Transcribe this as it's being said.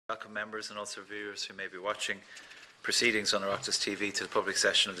Welcome members and also viewers who may be watching proceedings on Oireachtas TV to the public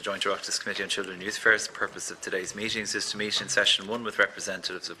session of the Joint Oireachtas Committee on Children and Youth Affairs. The purpose of today's meetings is to meet in session 1 with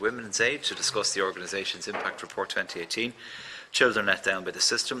representatives of Women's Aid to discuss the organisation's Impact Report 2018, Children Let Down by the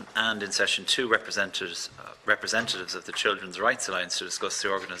System, and in session 2 representatives of the Children's Rights Alliance to discuss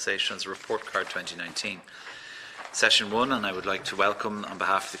the organisation's Report Card 2019. Session 1, and I would like to welcome on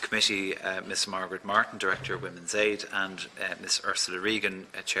behalf of the committee Ms Margaret Martin, Director of Women's Aid, and Ms Ursula Regan,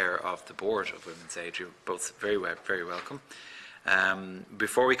 Chair of the Board of Women's Aid. You're both very welcome.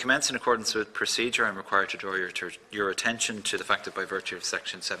 Before we commence, in accordance with procedure, I'm required to draw your attention to the fact that by virtue of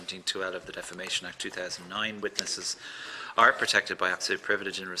Section 17(2)(l) of the Defamation Act 2009, witnesses are protected by absolute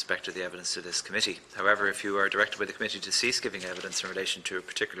privilege in respect to the evidence to this committee. However, if you are directed by the committee to cease giving evidence in relation to a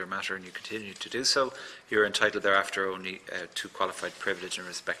particular matter and you continue to do so, you are entitled thereafter only to qualified privilege in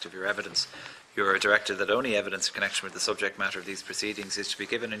respect of your evidence. You are directed that only evidence in connection with the subject matter of these proceedings is to be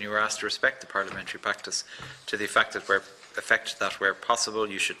given, and you are asked to respect the parliamentary practice to the effect that where possible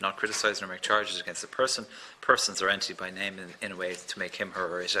you should not criticise nor make charges against a person, persons or entity by name in a way to make him, her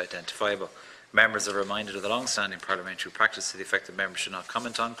or it identifiable. Members are reminded of the long-standing parliamentary practice to the effect that members should not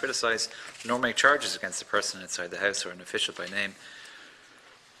comment on, criticise nor make charges against a person inside the House or an official by name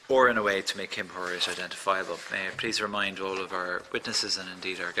or in a way to make him or it identifiable. May I please remind all of our witnesses and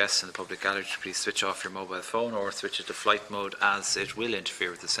indeed our guests in the public gallery to please switch off your mobile phone or switch it to flight mode, as it will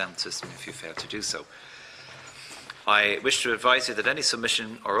interfere with the sound system if you fail to do so. I wish to advise you that any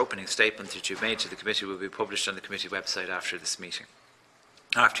submission or opening statement that you've made to the committee will be published on the committee website after this meeting.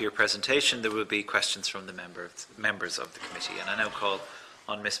 After your presentation, there will be questions from the members of the committee, and I now call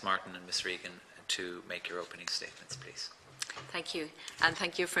on Ms Martin and Ms Regan to make your opening statements, please. Thank you, and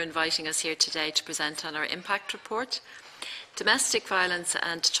thank you for inviting us here today to present on our impact report. Domestic violence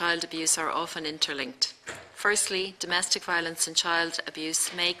and child abuse are often interlinked. Firstly, domestic violence and child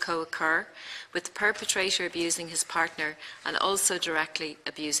abuse may co-occur, with the perpetrator abusing his partner and also directly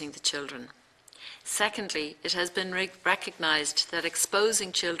abusing the children. Secondly, it has been recognised that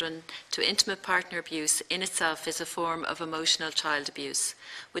exposing children to intimate partner abuse in itself is a form of emotional child abuse,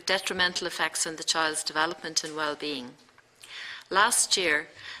 with detrimental effects on the child's development and well-being. Last year,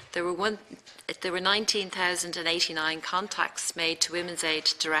 there were 19,089 contacts made to Women's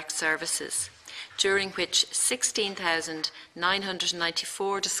Aid direct services, during which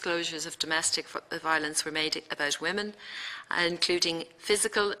 16,994 disclosures of domestic violence were made about women, including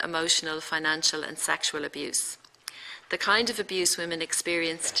physical, emotional, financial and sexual abuse. The kind of abuse women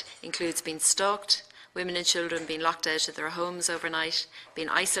experienced includes being stalked, women and children being locked out of their homes overnight, being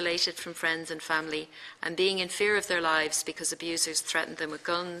isolated from friends and family, and being in fear of their lives because abusers threatened them with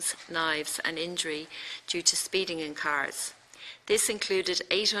guns, knives and injury due to speeding in cars. This included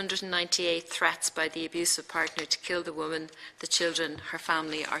 898 threats by the abusive partner to kill the woman, the children, her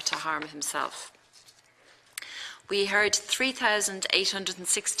family, or to harm himself. We heard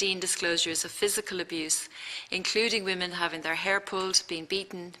 3,816 disclosures of physical abuse, including women having their hair pulled, being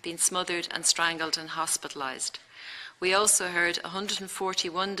beaten, being smothered and strangled and hospitalised. We also heard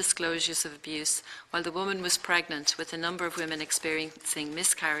 141 disclosures of abuse while the woman was pregnant, with a number of women experiencing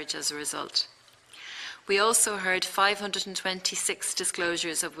miscarriage as a result. We also heard 526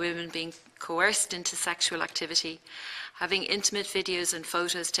 disclosures of women being coerced into sexual activity, having intimate videos and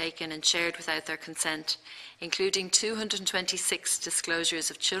photos taken and shared without their consent, including 226 disclosures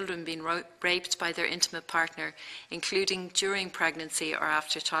of children being raped by their intimate partner, including during pregnancy or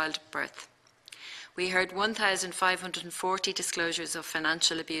after childbirth. We heard 1,540 disclosures of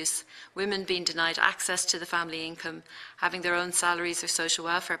financial abuse, women being denied access to the family income, having their own salaries or social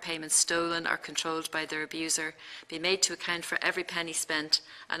welfare payments stolen or controlled by their abuser, being made to account for every penny spent,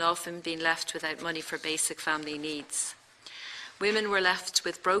 and often being left without money for basic family needs. Women were left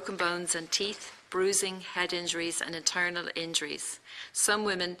with broken bones and teeth, bruising, head injuries and internal injuries. Some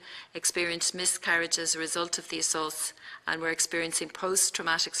women experienced miscarriage as a result of the assaults and were experiencing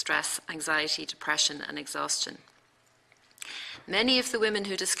post-traumatic stress, anxiety, depression and exhaustion. Many of the women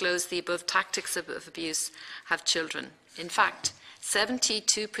who disclosed the above tactics of abuse have children. In fact,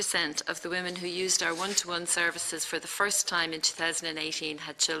 72% of the women who used our one-to-one services for the first time in 2018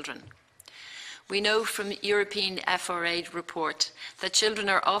 had children. We know from European FRA report that children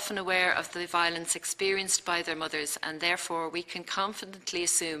are often aware of the violence experienced by their mothers, and therefore we can confidently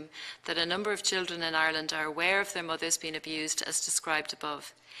assume that a number of children in Ireland are aware of their mothers being abused as described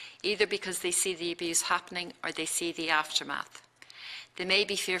above, either because they see the abuse happening or they see the aftermath. They may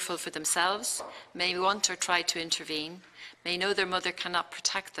be fearful for themselves, may want or try to intervene, may know their mother cannot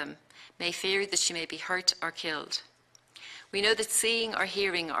protect them, may fear that she may be hurt or killed. We know that seeing or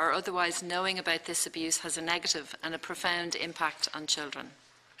hearing or otherwise knowing about this abuse has a negative and a profound impact on children.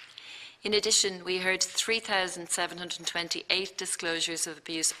 In addition, we heard 3,728 disclosures of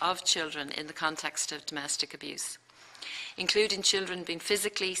abuse of children in the context of domestic abuse, including children being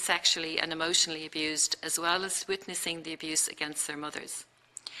physically, sexually and emotionally abused, as well as witnessing the abuse against their mothers.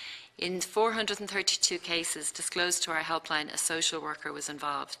 In 432 cases disclosed to our helpline, a social worker was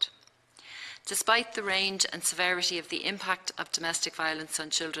involved. Despite the range and severity of the impact of domestic violence on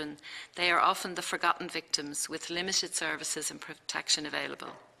children, they are often the forgotten victims with limited services and protection available.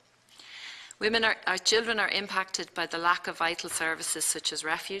 Our children are impacted by the lack of vital services such as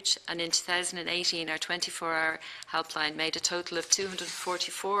refuge, and in 2018 our 24-hour helpline made a total of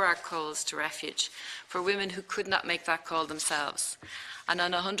 244 calls to refuge for women who could not make that call themselves. And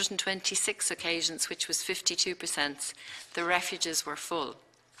on 126 occasions, which was 52%, the refuges were full.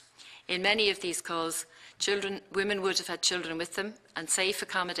 In many of these calls, women would have had children with them, and safe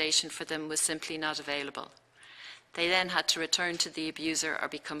accommodation for them was simply not available. They then had to return to the abuser or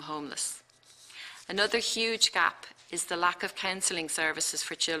become homeless. Another huge gap is the lack of counselling services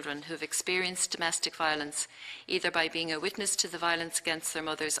for children who have experienced domestic violence, either by being a witness to the violence against their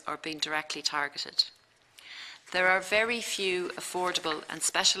mothers or being directly targeted. There are very few affordable and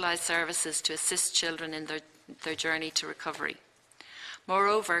specialised services to assist children in their journey to recovery.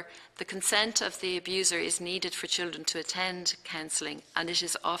 Moreover, the consent of the abuser is needed for children to attend counselling, and it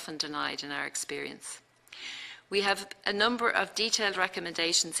is often denied in our experience. We have a number of detailed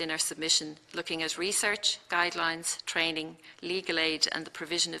recommendations in our submission looking at research, guidelines, training, legal aid and the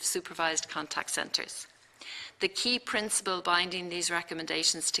provision of supervised contact centres. The key principle binding these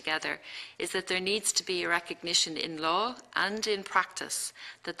recommendations together is that there needs to be a recognition in law and in practice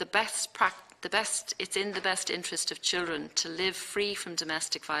that it's in the best interest of children to live free from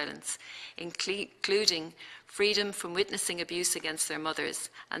domestic violence, including freedom from witnessing abuse against their mothers,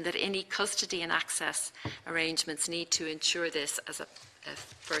 and that any custody and access arrangements need to ensure this as a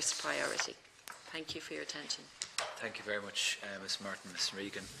first priority. Thank you for your attention. Thank you very much, Ms Martin, Ms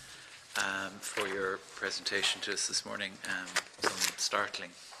Regan, for your presentation to us this morning. Some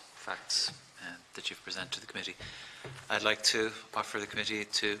startling facts that you've presented to the committee. I'd like to offer the committee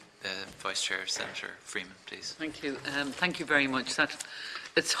to Vice Chair Senator Freeman, please. Thank you. Thank you very much.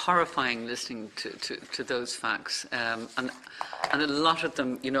 It's horrifying listening to those facts, and a lot of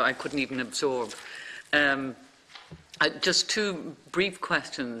them, I couldn't even absorb. Just two brief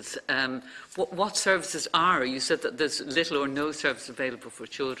questions. What services are? You said that there's little or no service available for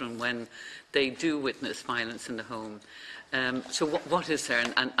children when they do witness violence in the home. So what is there,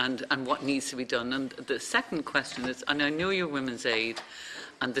 and what needs to be done? And the second question is, and I know you're Women's Aid,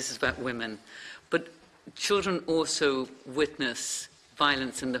 and this is about women, but children also witness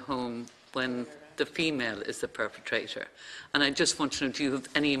violence in the home when the female is the perpetrator. And I just want to know, do you have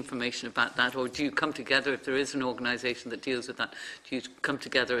any information about that, or do you come together, if there is an organisation that deals with that, do you come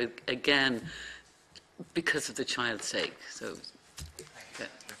together again because of the child's sake? So, yeah.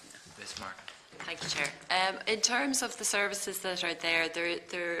 Ms Martin. Thank you, Chair. In terms of the services that are there,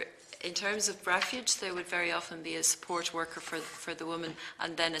 in terms of refuge, there would very often be a support worker for the woman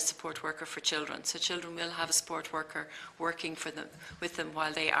and then a support worker for children. So children will have a support worker working with them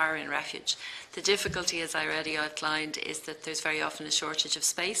while they are in refuge. The difficulty, as I already outlined, is that there's very often a shortage of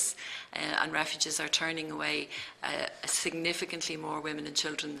space, and refuges are turning away significantly more women and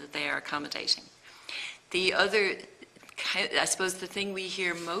children that they are accommodating. The other, I suppose, the thing we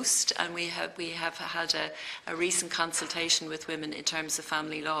hear most, and we have had a recent consultation with women in terms of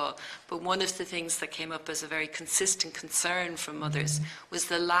family law, but one of the things that came up as a very consistent concern from mothers was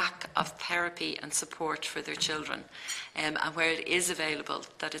the lack of therapy and support for their children, and where it is available,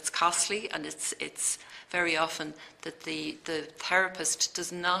 that it's costly, and it's very often that the therapist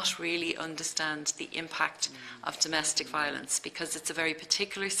does not really understand the impact of domestic violence, because it's a very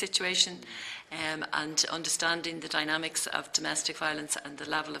particular situation, and understanding the dynamics of domestic violence and the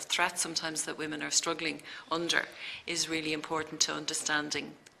level of threat sometimes that women are struggling under is really important to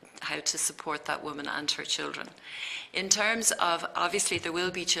understanding how to support that woman and her children. In terms of, obviously there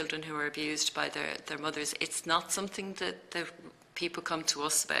will be children who are abused by their mothers. It's not something that people come to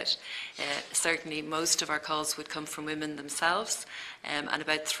us about. Certainly most of our calls would come from women themselves, and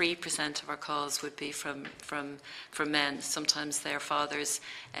about 3% of our calls would be from men. Sometimes their fathers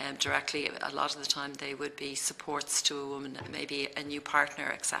directly. A lot of the time they would be supports to a woman, maybe a new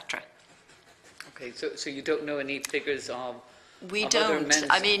partner, etc. Okay, so you don't know any figures of... We don't.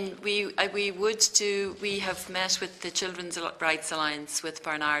 I mean, we have met with the Children's Rights Alliance, with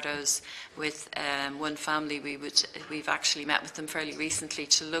Barnardo's, with one family. We've actually met with them fairly recently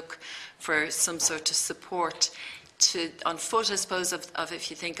to look for some sort of support on foot, I suppose, of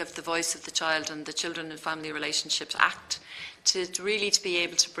if you think of the Voice of the Child and the Children and Family Relationships Act, to really to be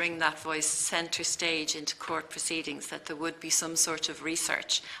able to bring that voice centre stage into court proceedings, that there would be some sort of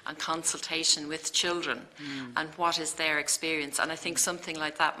research and consultation with children and what is their experience. And I think something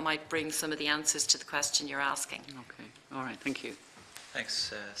like that might bring some of the answers to the question you're asking. Okay, all right, thank you.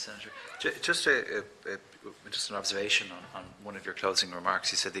 Thanks, Senator. Just an observation on one of your closing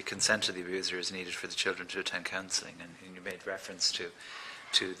remarks. You said the consent of the abuser is needed for the children to attend counselling, and you made reference to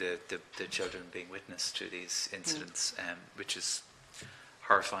the children being witness to these incidents, which is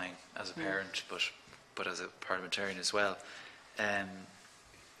horrifying as a parent, but as a parliamentarian as well.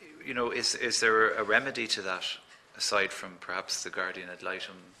 You know, is there a remedy to that aside from perhaps the guardian ad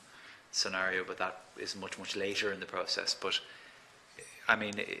litem scenario? But that is much later in the process. But I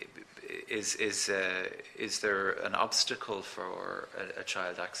mean, is there an obstacle for a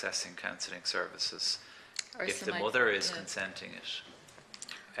child accessing counselling services if the mother is consenting it?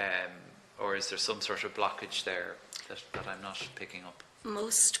 Or is there some sort of blockage there that I'm not picking up?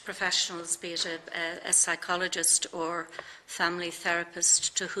 Most professionals, be it a psychologist or family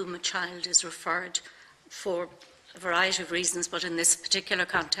therapist to whom a child is referred for a variety of reasons, but in this particular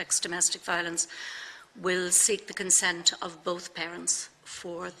context, domestic violence, will seek the consent of both parents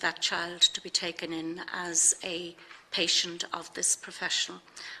for that child to be taken in as a patient of this professional.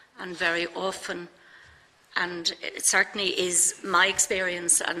 And very often, and it certainly is my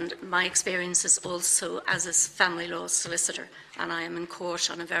experience, and my experience is also as a family law solicitor, and I am in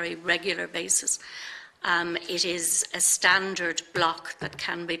court on a very regular basis. It is a standard block that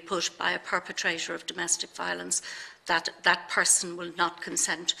can be put by a perpetrator of domestic violence that that person will not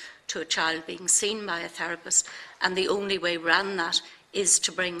consent to a child being seen by a therapist, and the only way around that is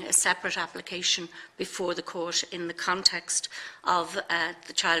to bring a separate application before the court in the context of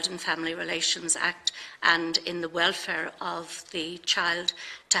the Child and Family Relations Act and in the welfare of the child,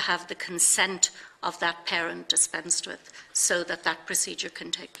 to have the consent of that parent dispensed with so that that procedure can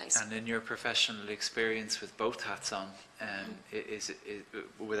take place. And in your professional experience with both hats on,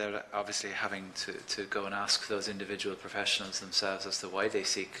 without obviously having to go and ask those individual professionals themselves as to why they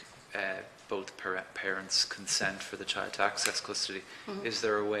seek both parents' consent for the child to access custody, is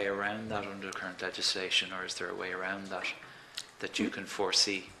there a way around that under current legislation, or is there a way around that you can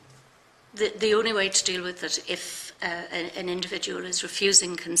foresee? The only way to deal with it, if an individual is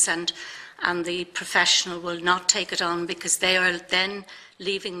refusing consent and the professional will not take it on, because they are then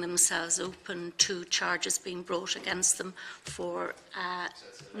leaving themselves open to charges being brought against them for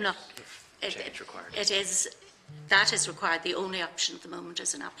change required. That is required. The only option at the moment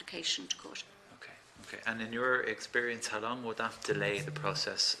is an application to court. Okay. And in your experience, how long would that delay the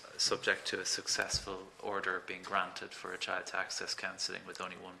process, subject to a successful order being granted for a child to access counselling with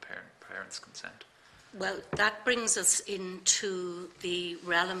only one parent's consent? Well, that brings us into the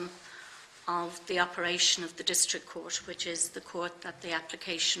realm of the operation of the district court, which is the court that the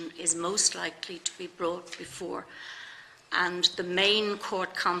application is most likely to be brought before. And the main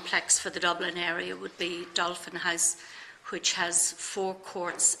court complex for the Dublin area would be Dolphin House, which has 4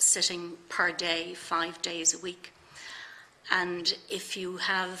 courts sitting per day, 5 days a week. And if you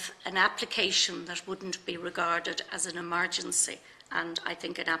have an application that wouldn't be regarded as an emergency, and I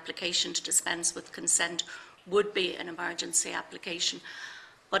think an application to dispense with consent would be an emergency application,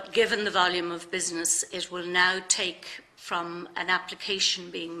 but given the volume of business, it will now take from an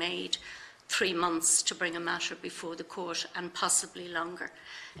application being made 3 months to bring a matter before the court, and possibly longer.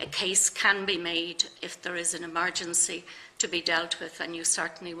 A case can be made if there is an emergency to be dealt with, and you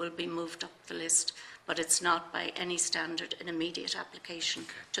certainly will be moved up the list, but it's not by any standard an immediate application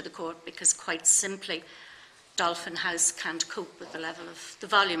to the court, because quite simply Dolphin House can't cope with the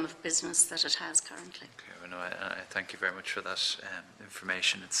volume of business that it has currently. Okay, well, no, I thank you very much for that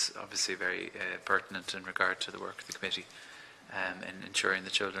information. It's obviously very pertinent in regard to the work of the committee in ensuring the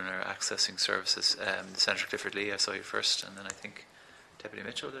children are accessing services. Senator Clifford-Lee, I saw you first, and then I think Deputy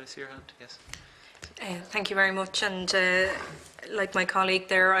Mitchell, did I see your hand? Yes. Thank you very much. And like my colleague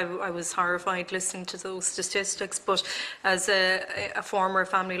there, I was horrified listening to those statistics. But as a former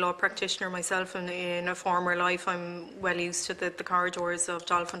family law practitioner myself, and in a former life, I'm well used to the corridors of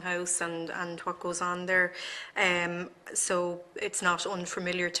Dolphin House and what goes on there. So it's not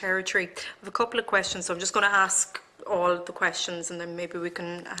unfamiliar territory. I have a couple of questions, so I'm just going to ask all the questions, and then maybe we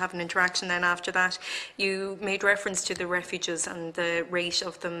can have an interaction then after that. You made reference to the refuges and the rate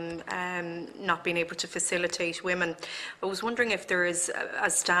of them not being able to facilitate women. I was wondering if there is a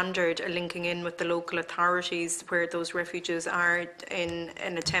standard, a linking in with the local authorities where those refuges are in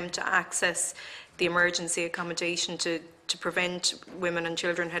an attempt to access the emergency accommodation to prevent women and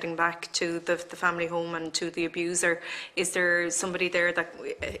children heading back to the family home and to the abuser. Is there somebody there that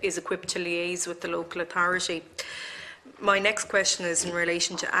is equipped to liaise with the local authority? My next question is in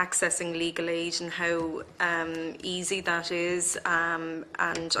relation to accessing legal aid and how easy that is. And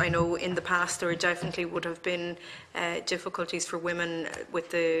I know in the past there definitely would have been difficulties for women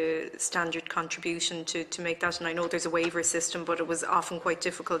with the standard contribution to make that. And I know there's a waiver system, but it was often quite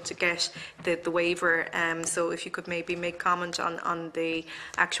difficult to get the waiver. So if you could maybe make comment on the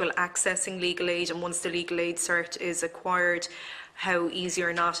actual accessing legal aid, and once the legal aid cert is acquired, how easy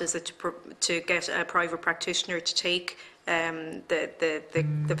or not is it to get a private practitioner to take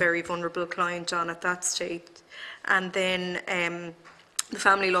the very vulnerable client on at that stage. And then the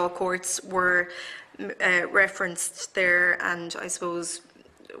family law courts were referenced there, and I suppose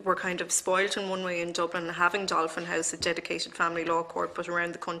we're kind of spoilt in one way in Dublin having Dolphin House, a dedicated family law court, but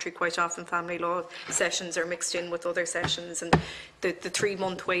around the country quite often family law sessions are mixed in with other sessions, and the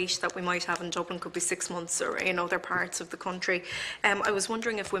 3-month wait that we might have in Dublin could be 6 months or in other parts of the country. I was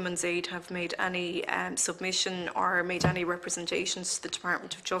wondering if Women's Aid have made any submission or made any representations to the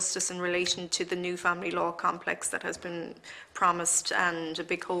Department of Justice in relation to the new family law complex that has been promised, and a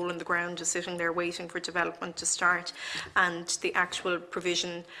big hole in the ground is sitting there waiting for development to start, and the actual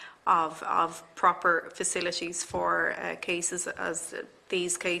provision of proper facilities for cases as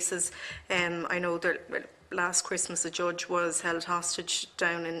these cases. I know that last Christmas a judge was held hostage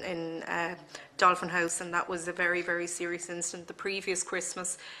down in Dolphin House, and that was a very, very serious incident. The previous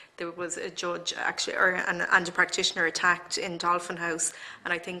Christmas there was a judge actually, and a practitioner attacked in Dolphin House,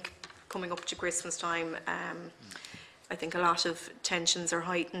 and I think coming up to Christmas time I think a lot of tensions are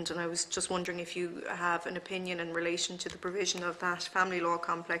heightened, and I was just wondering if you have an opinion in relation to the provision of that family law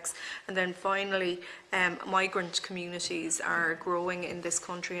complex. And then finally, migrant communities are growing in this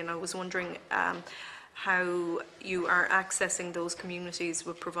country, and I was wondering how you are accessing those communities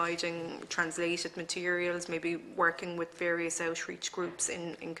with providing translated materials, maybe working with various outreach groups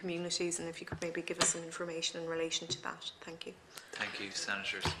in communities, and if you could maybe give us some information in relation to that. Thank you. Thank you,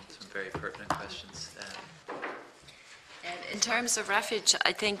 Senator. Some very pertinent questions. In terms of refuge,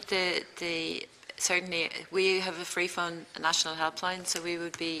 I think certainly we have a free phone national helpline, so we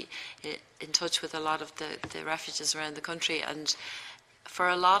would be in touch with a lot of the refuges around the country, and for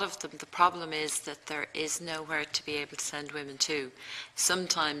a lot of them the problem is that there is nowhere to be able to send women to.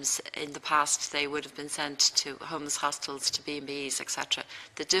 Sometimes in the past they would have been sent to homeless hostels, to B&Bs, etc.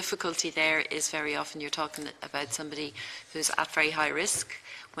 The difficulty there is very often you're talking about somebody who's at very high risk.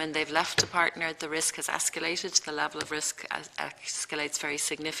 When they've left a partner, the risk has escalated, the level of risk escalates very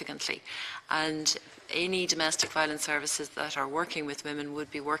significantly. And any domestic violence services that are working with women would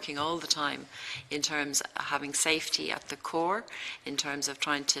be working all the time in terms of having safety at the core, in terms of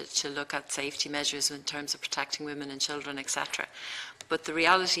trying to look at safety measures, in terms of protecting women and children, etc. But the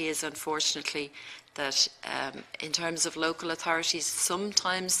reality is, unfortunately, that in terms of local authorities,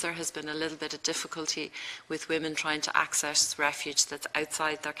 sometimes there has been a little bit of difficulty with women trying to access refuge that's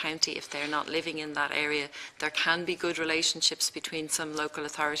outside their county if they're not living in that area. There can be good relationships between some local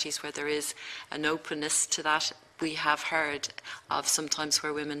authorities where there is an openness to that. We have heard of sometimes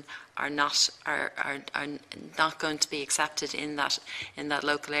where women are not going to be accepted in that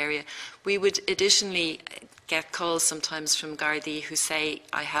local area. We would additionally get calls sometimes from Gardaí who say,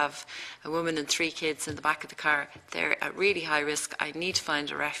 I have a woman and 3 kids in the back of the car, they're at really high risk, I need to find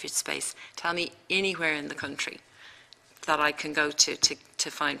a refuge space. Tell me anywhere in the country that I can go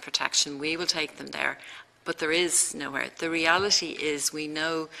to find protection. We will take them there. But there is nowhere. The reality is we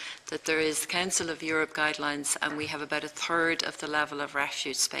know that there is Council of Europe guidelines, and we have about 1/3 of the level of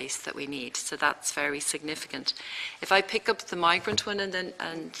refuge space that we need. So that's very significant. If I pick up the migrant one, and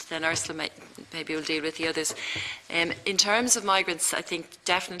then Ursula maybe will deal with the others. In terms of migrants, I think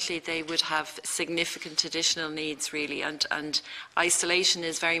definitely they would have significant additional needs, really, and isolation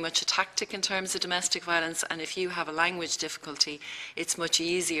is very much a tactic in terms of domestic violence, and if you have a language difficulty, it's much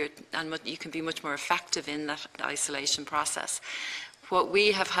easier and you can be much more effective in that isolation process. What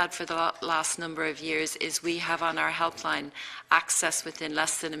we have had for the last number of years is we have on our helpline access within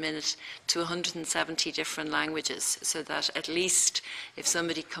less than a minute to 170 different languages, so that at least if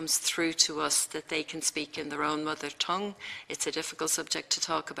somebody comes through to us that they can speak in their own mother tongue. It's a difficult subject to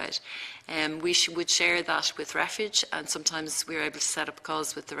talk about. We would share that with refuge, and sometimes we're able to set up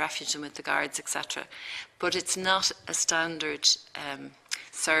calls with the refuge and with the guards, etc. But it's not a standard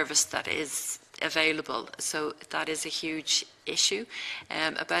service that is available, so that is a huge issue.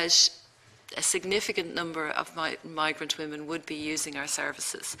 About a significant number of migrant women would be using our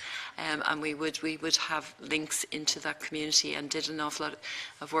services, and we would have links into that community, and did an awful lot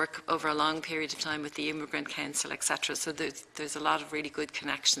of work over a long period of time with the Immigrant Council, etc. So there's a lot of really good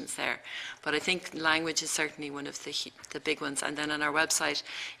connections there. But I think language is certainly one of the big ones. And then on our website,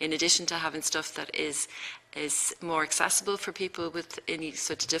 in addition to having stuff that is is more accessible for people with any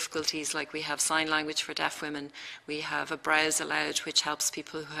sort of difficulties. Like we have sign language for deaf women, we have a browse aloud which helps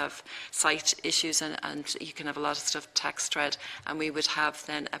people who have sight issues, and you can have a lot of stuff text read, and we would have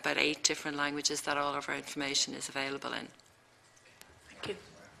then about 8 different languages that all of our information is available in. Thank you.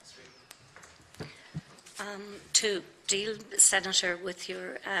 To deal, Senator, with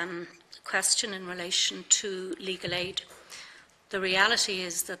your question in relation to legal aid, the reality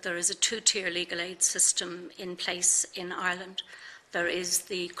is that there is a 2-tier legal aid system in place in Ireland. There is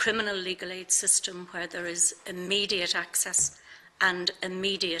the criminal legal aid system, where there is immediate access and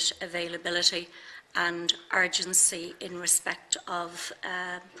immediate availability and urgency in respect of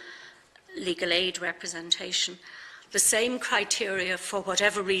legal aid representation. The same criteria, for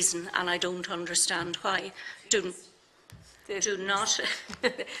whatever reason, and I don't understand why, do not.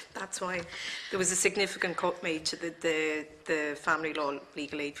 That's why there was a significant cut made to the family law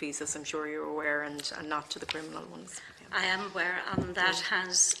legal aid fees, as I'm sure you're aware, and not to the criminal ones. Yeah. I am aware, and that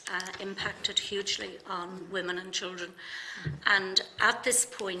has impacted hugely on women and children. And at this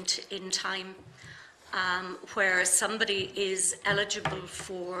point in time, where somebody is eligible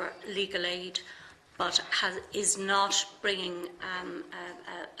for legal aid but is not bringing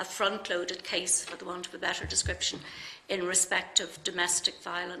a front-loaded case, for the want of a better description, in respect of domestic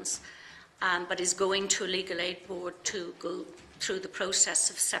violence, but is going to a legal aid board to go through the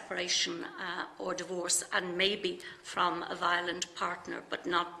process of separation or divorce, and maybe from a violent partner, but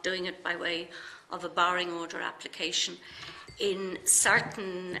not doing it by way of a barring order application. In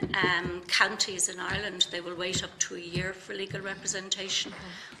certain counties in Ireland, they will wait up to a year for legal representation.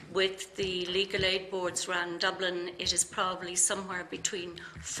 With the legal aid boards around Dublin, it is probably somewhere between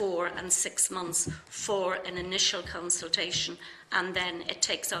 4 and 6 months for an initial consultation, and then it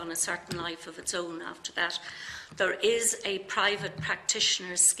takes on a certain life of its own after that. There is a private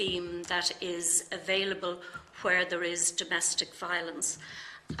practitioner scheme that is available where there is domestic violence,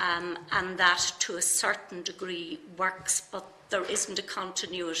 and that to a certain degree works, but there isn't a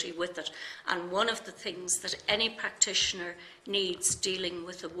continuity with it. And one of the things that any practitioner needs dealing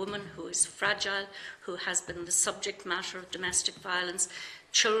with a woman who is fragile, who has been the subject matter of domestic violence,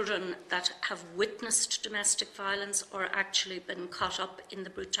 children that have witnessed domestic violence or actually been caught up in the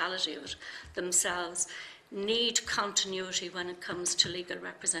brutality of it themselves, need continuity when it comes to legal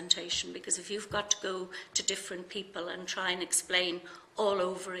representation, because if you've got to go to different people and try and explain all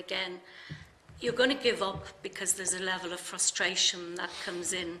over again, you're going to give up, because there's a level of frustration that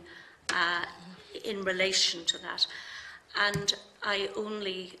comes in relation to that. And I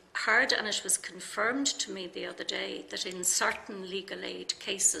only heard, and it was confirmed to me the other day, that in certain legal aid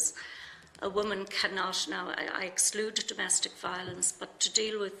cases, a woman cannot, now I exclude domestic violence, but to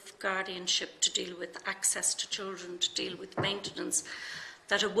deal with guardianship, to deal with access to children, to deal with maintenance,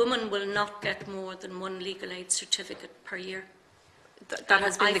 that a woman will not get more than 1 legal aid certificate per year. That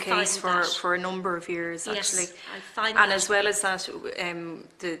has been the case for a number of years, actually. Yes, I find and that. As well as that,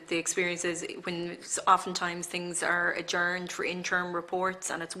 the experience is when oftentimes things are adjourned for interim reports,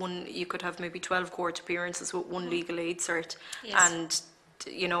 and it's you could have maybe 12 court appearances with 1 legal aid cert. Yes. And,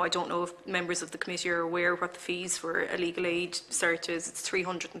 you know, I don't know if members of the committee are aware what the fees for a legal aid cert is. It's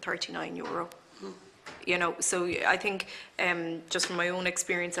 €339. You know, so I think just from my own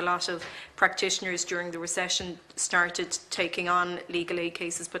experience, a lot of practitioners during the recession started taking on legal aid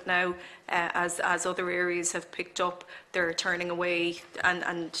cases, but now as other areas have picked up, they're turning away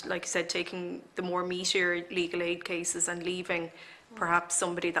and like I said, taking the more meatier legal aid cases and leaving perhaps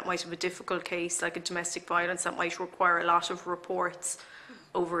somebody that might have a difficult case, like a domestic violence, that might require a lot of reports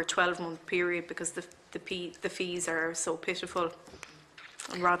over a 12-month period, because the fees are so pitiful.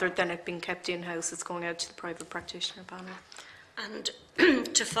 And rather than it being kept in-house, it's going out to the private practitioner panel. And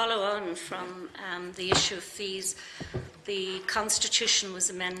to follow on from the issue of fees, the Constitution was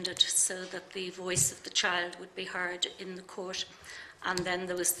amended so that the voice of the child would be heard in the court. And then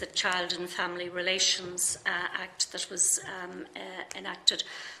there was the Child and Family Relations Act that was enacted,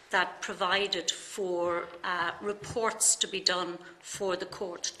 that provided for reports to be done for the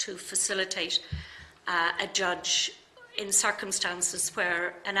court to facilitate a judge in circumstances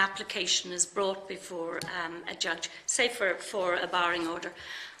where an application is brought before a judge, say for a barring order,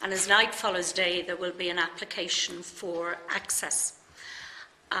 and as night follows day, there will be an application for access.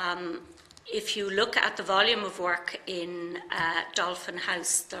 If you look at the volume of work in Dolphin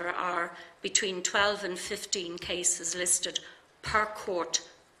House, there are between 12 and 15 cases listed per court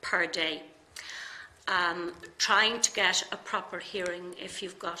per day. Trying to get a proper hearing if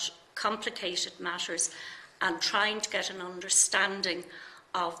you've got complicated matters, and trying to get an understanding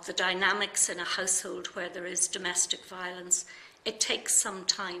of the dynamics in a household where there is domestic violence, it takes some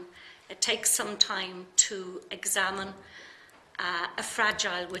time. it takes some time to examine a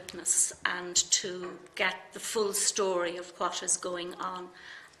fragile witness and to get the full story of what is going on,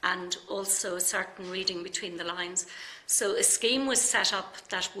 and also a certain reading between the lines. So a scheme was set up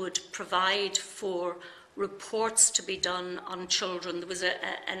that would provide for reports to be done on children. There was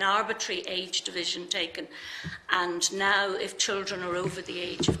an arbitrary age division taken, and now if children are over the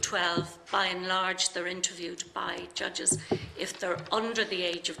age of 12, by and large they're interviewed by judges. If they're under the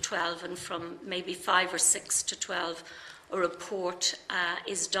age of 12 and from maybe 5 or 6 to 12, a report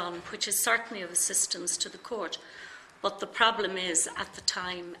is done, which is certainly of assistance to the court. But the problem is, at the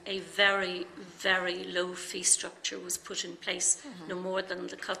time, a very, very low fee structure was put in place, no more than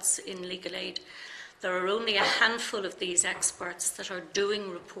the cuts in legal aid. There are only a handful of these experts that are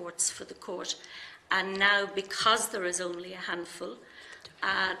doing reports for the court, and now, because there is only a handful,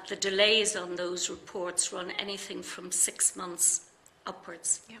 the delays on those reports run anything from 6 months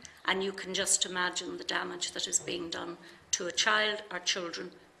upwards. Yep. And you can just imagine the damage that is being done to a child or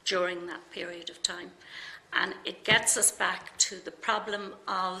children during that period of time. And it gets us back to the problem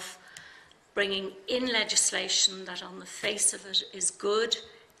of bringing in legislation that on the face of it is good,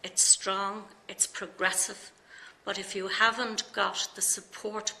 it's strong, it's progressive, but if you haven't got the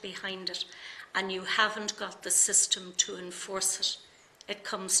support behind it and you haven't got the system to enforce it, it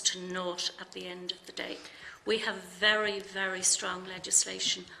comes to naught at the end of the day. We have very, very strong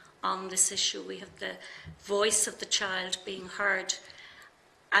legislation on this issue. We have the voice of the child being heard,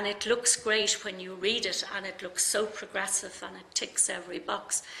 and it looks great when you read it, and it looks so progressive and it ticks every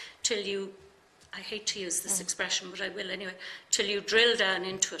box till you, I hate to use this expression, but I will anyway, till you drill down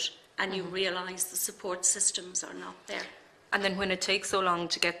into it and you realise the support systems are not there. And then when it takes so long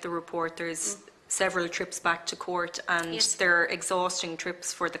to get the report, there's several trips back to court, and Yes. they're exhausting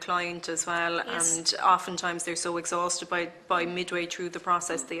trips for the client as well. Yes. And oftentimes they're so exhausted by midway through the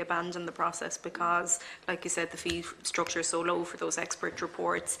process, they abandon the process because, like you said, the fee structure is so low for those expert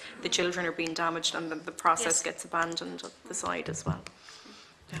reports. The children are being damaged, and then the process Yes. gets abandoned at the side as well.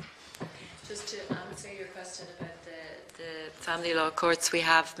 Just to answer your question about the family law courts, we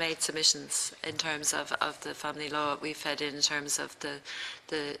have made submissions in terms of the family law. We fed in terms of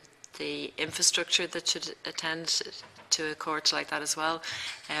the infrastructure that should attend to a court like that as well.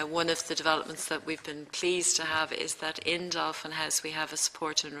 One of the developments that we've been pleased to have is that in Dolphin House we have a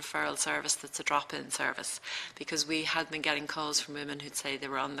support and referral service that's a drop-in service, because we had been getting calls from women who'd say they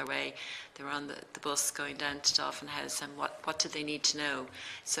were on their way, they were on the bus going down to Dolphin House, and what do they need to know?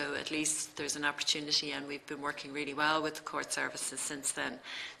 So at least there's an opportunity, and we've been working really well with the court services since then,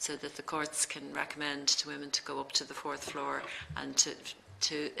 so that the courts can recommend to women to go up to the 4th floor and to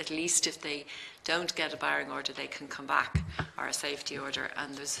at least, if they don't get a barring order, they can come back, or a safety order,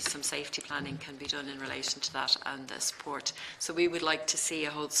 and there's some safety planning can be done in relation to that and the support. So we would like to see a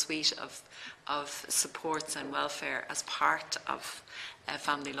whole suite of supports and welfare as part of a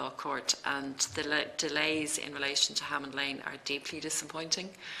family law court, and the delays in relation to Hammond Lane are deeply disappointing.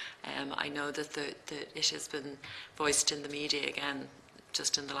 I know that it has been voiced in the media again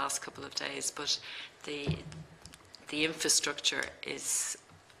just in the last couple of days, but the infrastructure is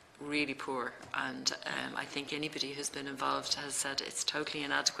really poor, and I think anybody who's been involved has said it's totally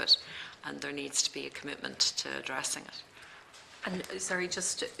inadequate, and there needs to be a commitment to addressing it. And sorry,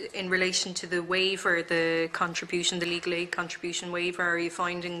 just in relation to the waiver, the contribution, the legal aid contribution waiver, are you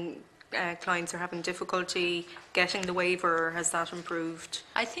finding clients are having difficulty getting the waiver, or has that improved?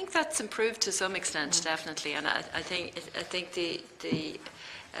 I think that's improved to some extent, definitely, and I think the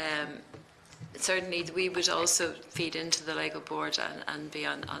certainly we would also feed into the Legal Board and be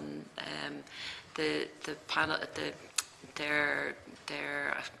on the panel at their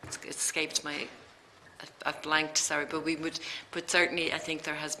it escaped my, I've blanked, sorry, but certainly I think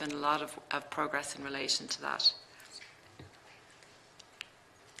there has been a lot of progress in relation to that.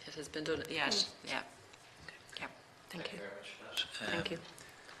 It has been done, yes, yeah. Thank you. Very much for that. Thank you.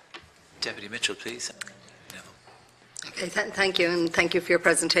 Deputy Mitchell, please. Okay, thank you, and thank you for your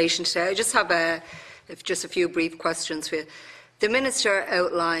presentation today. I just have just a few brief questions for you. The Minister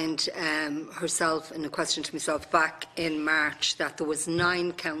outlined herself in a question to myself back in March that there was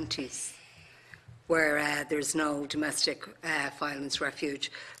 9 counties where there's no domestic violence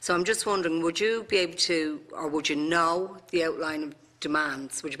refuge. So I'm just wondering, would you be able to, or would you know the outline of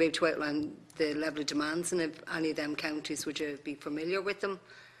demands? Would you be able to outline the level of demands in any of them counties? Would you be familiar with them?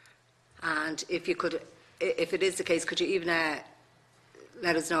 And if you could, if it is the case, could you even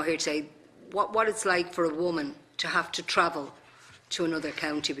let us know here today what it's like for a woman to have to travel to another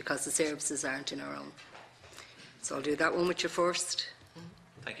county because the services aren't in her own? So I'll do that one with you first.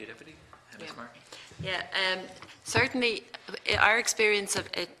 Thank you, Deputy. Ms. Martin. Yeah, certainly our experience of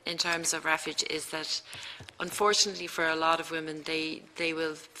it in terms of refuge is that unfortunately for a lot of women they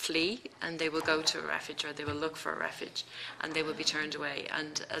will flee and they will go to a refuge or they will look for a refuge and they will be turned away,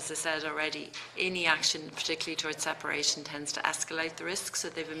 and as I said already, any action particularly towards separation tends to escalate the risk, so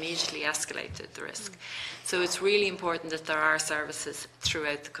they've immediately escalated the risk. So it's really important that there are services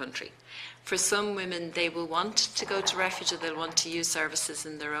throughout the country. For some women, they will want to go to refuge or they'll want to use services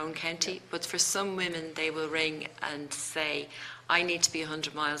in their own county, but for some women, they will ring and say, I need to be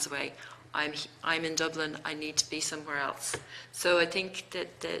 100 miles away. I'm in Dublin, I need to be somewhere else. So I think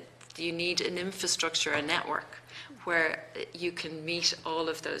that you need an infrastructure, a network, where you can meet all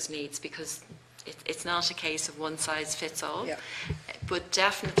of those needs, because it's not a case of one size fits all. Yeah. But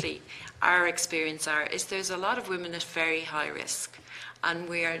definitely, our experience is there's a lot of women at very high risk, and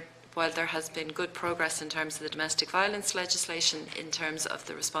while there has been good progress in terms of the domestic violence legislation, in terms of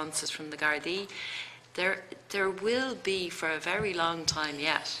the responses from the Gardaí, there will be for a very long time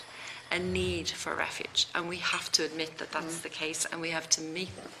yet a need for refuge, and we have to admit that that's the case, and we have to meet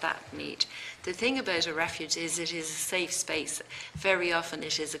that need. The thing about a refuge is it is a safe space. Very often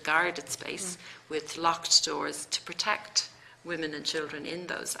it is a guarded space with locked doors to protect women and children in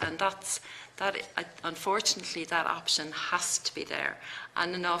those, and unfortunately that option has to be there.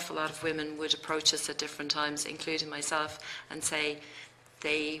 And an awful lot of women would approach us at different times, including myself, and say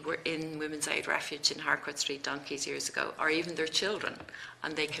they were in Women's Aid Refuge in Harcourt Street donkeys years ago, or even their children,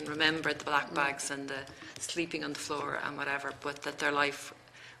 and they can remember the black bags and the sleeping on the floor and whatever, but that their life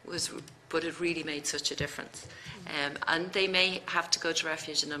but it really made such a difference. And they may have to go to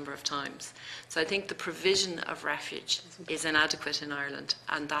refuge a number of times. So I think the provision of refuge is inadequate in Ireland,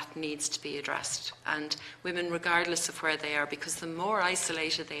 and that needs to be addressed. And women, regardless of where they are, because the more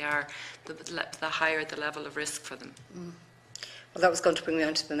isolated they are, the higher the level of risk for them. Well, that was going to bring me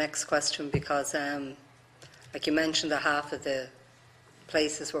on to the next question, because like you mentioned, that half of the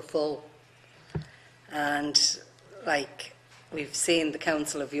places were full, and like we've seen the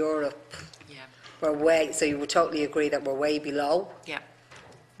Council of Europe, so you would totally agree that we're way below? Yeah.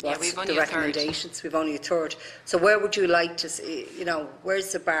 What's we've only the recommendations? We've only a third. So where would you like to see,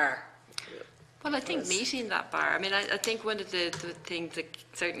 where's the bar? Well, I think meeting that bar. I mean, I think one of the things that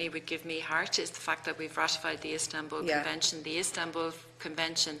certainly would give me heart is the fact that we've ratified the Istanbul Convention. The Istanbul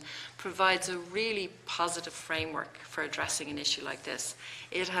Convention provides a really positive framework for addressing an issue like this.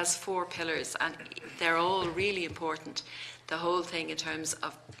 It has 4 pillars, and they're all really important. The whole thing in terms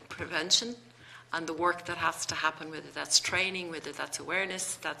of prevention and the work that has to happen, whether that's training, whether that's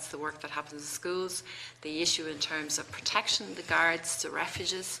awareness, that's the work that happens in schools, the issue in terms of protection, the guards, the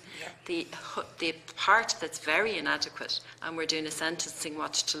refuges, the part that's very inadequate, and we're doing a sentencing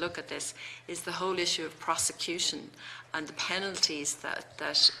watch to look at this, is the whole issue of prosecution and the penalties that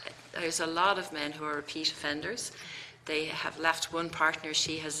there's a lot of men who are repeat offenders. They have left one partner,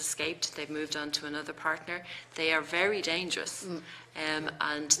 she has escaped, they've moved on to another partner. They are very dangerous, and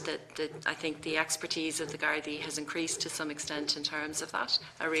I think the expertise of the Gardaí has increased to some extent in terms of that,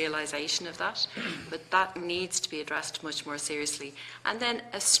 a realisation of that, but that needs to be addressed much more seriously. And then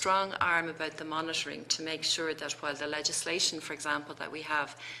a strong arm about the monitoring to make sure that while the legislation, for example, that we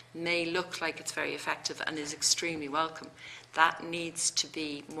have may look like it's very effective and is extremely welcome, that needs to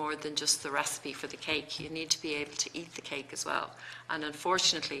be more than just the recipe for the cake. You need to be able to eat the cake as well. And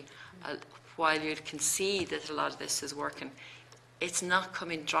unfortunately, while you can see that a lot of this is working, it's not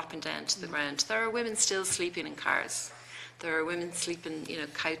dropping down to the ground. There are women still sleeping in cars. There are women sleeping,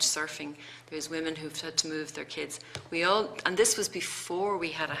 couch surfing. There's women who've had to move their kids. And this was before we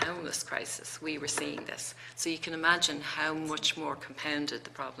had a homeless crisis. We were seeing this. So you can imagine how much more compounded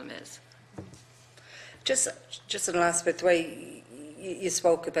the problem is. Just in the last bit, the way you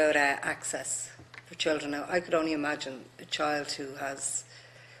spoke about access for children. Now, I could only imagine a child who has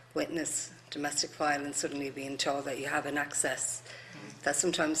witnessed domestic violence suddenly being told that you have an access, that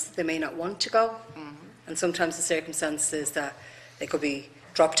sometimes they may not want to go, and sometimes the circumstances that they could be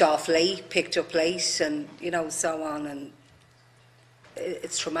dropped off late, picked up late, and so on, and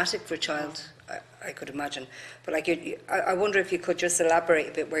it's traumatic for a child. I could imagine. But I wonder if you could just elaborate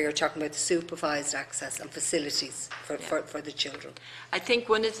a bit where you're talking about the supervised access and facilities for the children. I think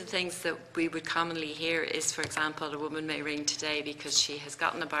one of the things that we would commonly hear is, for example, a woman may ring today because she has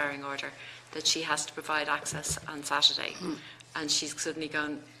gotten a barring order that she has to provide access on Saturday. And she's suddenly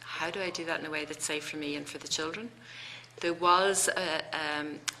gone, how do I do that in a way that's safe for me and for the children? There was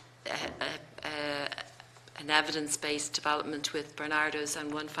an evidence-based development with Bernardo's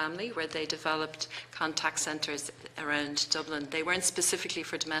and One Family, where they developed contact centres around Dublin. They weren't specifically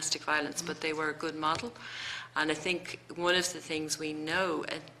for domestic violence, but they were a good model. And I think one of the things we know,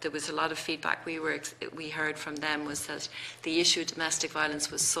 there was a lot of feedback we heard from them, was that the issue of domestic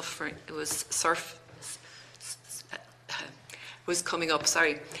violence was coming up.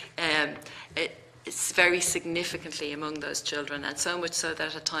 It's very significantly among those children, and so much so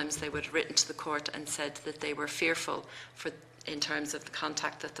that at times they would have written to the court and said that they were fearful in terms of the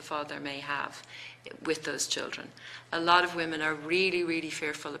contact that the father may have with those children. A lot of women are really, really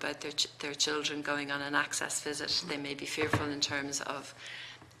fearful about their children going on an access visit. They may be fearful in terms of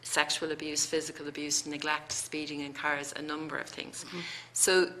sexual abuse, physical abuse, neglect, speeding in cars, a number of things.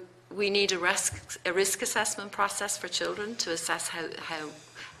 So we need a risk assessment process for children to assess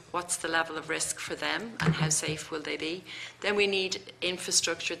what's the level of risk for them and how safe will they be. Then we need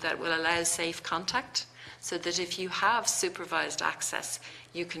infrastructure that will allow safe contact, so that if you have supervised access,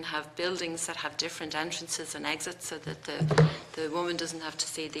 you can have buildings that have different entrances and exits, so that the woman doesn't have to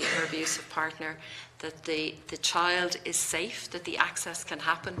see her abusive partner, that the child is safe, that the access can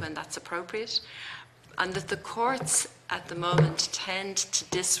happen when that's appropriate, and that the courts at the moment tend to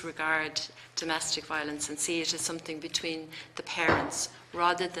disregard domestic violence and see it as something between the parents,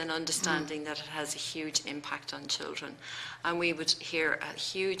 rather than understanding that it has a huge impact on children. And we would hear a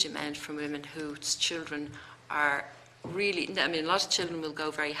huge amount from women whose children are really, I mean, a lot of children will go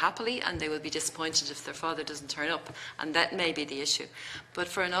very happily and they will be disappointed if their father doesn't turn up, and that may be the issue. But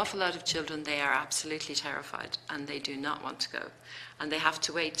for an awful lot of children, they are absolutely terrified and they do not want to go. And they have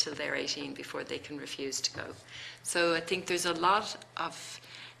to wait till they're 18 before they can refuse to go. So I think there's a lot of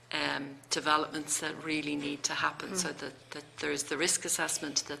developments that really need to happen, so that there's the risk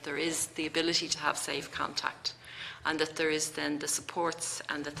assessment, that there is the ability to have safe contact, and that there is then the supports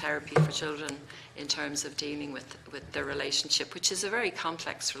and the therapy for children in terms of dealing with their relationship, which is a very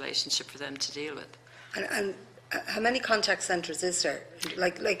complex relationship for them to deal with. And how many contact centres is there?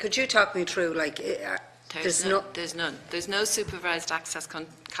 Like, could you talk me through, there's none. There's no supervised access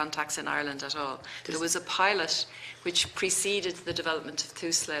contacts in Ireland at all. There was a pilot which preceded the development of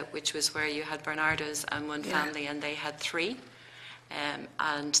Tusla, which was where you had Bernardo's and One Family, and they had 3.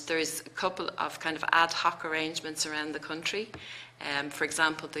 And there's a couple of kind of ad hoc arrangements around the country. For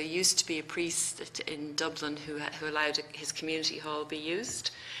example, there used to be a priest in Dublin who allowed his community hall be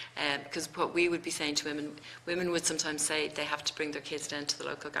used. Because what we would be saying to women would sometimes say they have to bring their kids down to the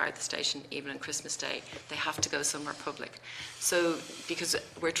local Garda station, even on Christmas Day. They have to go somewhere public. So, because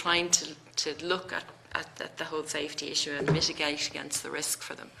we're trying to look at the whole safety issue and mitigate against the risk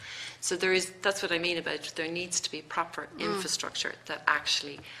for them. So that's what I mean about there needs to be proper infrastructure that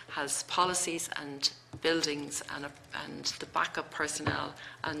actually has policies and buildings and the backup personnel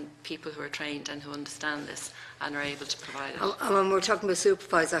and people who are trained and who understand this and are able to provide it. And when we're talking about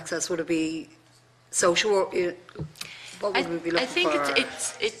supervised access, would it be social work? What would we be looking for? I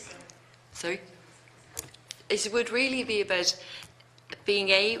think sorry? It would really be about being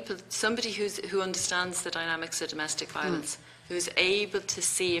able, somebody who understands the dynamics of domestic violence, who's able to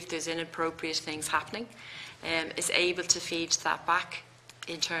see if there's inappropriate things happening, is able to feed that back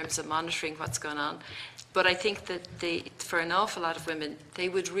in terms of monitoring what's going on. But I think that for an awful lot of women, they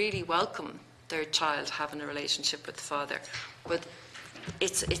would really welcome their child having a relationship with the father. But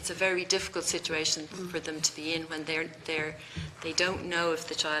it's a very difficult situation for them to be in when they don't know if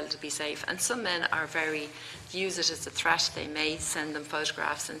the child will be safe. And some men use it as a threat. They may send them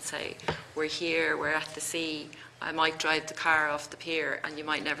photographs and say, we're here, we're at the sea, I might drive the car off the pier and you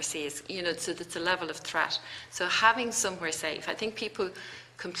might never see us. So it's a level of threat. So having somewhere safe, I think people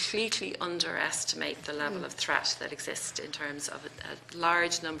completely underestimate the level of threat that exists in terms of a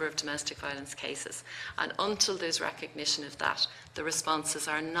large number of domestic violence cases. And until there's recognition of that, the responses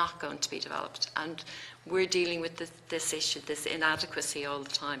are not going to be developed. And we're dealing with this issue, this inadequacy all the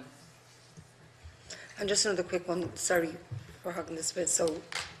time. And just another quick one, sorry for hogging this bit. So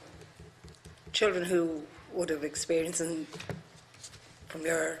children who would have experienced, and from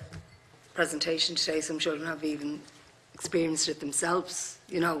your presentation today, some children have even experienced it themselves,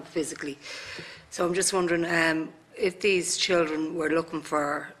 physically. So I'm just wondering, if these children were looking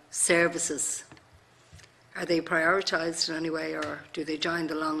for services, are they prioritised in any way, or do they join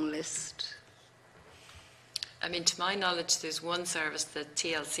the long list? I mean, to my knowledge, there's one service, the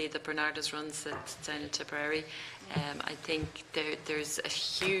TLC, that Bernardo's runs, that's down in Tipperary. I think there's a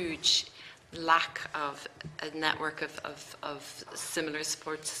huge lack of a network of similar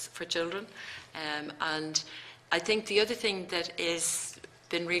supports for children. And I think the other thing that is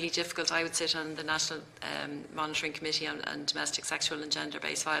been really difficult. I would sit on the National Monitoring Committee on Domestic, Sexual and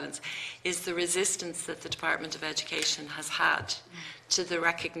Gender-Based Violence, is the resistance that the Department of Education has had to the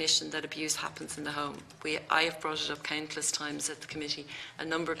recognition that abuse happens in the home. I have brought it up countless times at the committee. A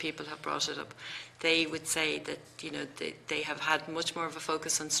number of people have brought it up. They would say that, you know, they have had much more of a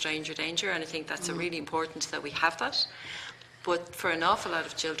focus on stranger danger, and I think that's really important that we have that. But for an awful lot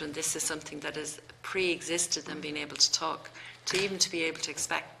of children, this is something that has pre-existed them being able to talk, to be able to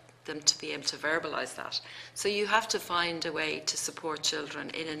expect them to be able to verbalise that. So you have to find a way to support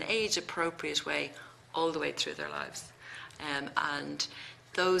children in an age-appropriate way all the way through their lives. And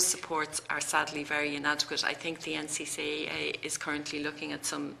those supports are sadly very inadequate. I think the NCCA is currently looking at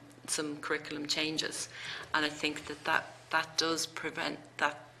some curriculum changes, and I think that does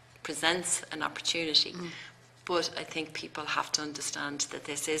presents an opportunity. But I think people have to understand that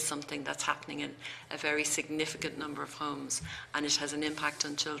this is something that's happening in a very significant number of homes, and it has an impact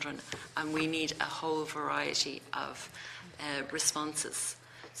on children, and we need a whole variety of responses,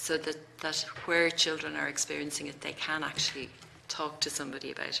 so that where children are experiencing it, they can actually talk to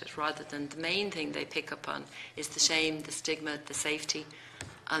somebody about it, rather than the main thing they pick up on is the shame, the stigma, the safety,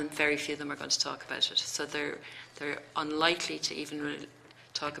 and very few of them are going to talk about it. So they're unlikely to even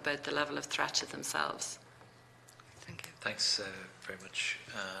talk about the level of threat to themselves. Thank you. Thanks very much.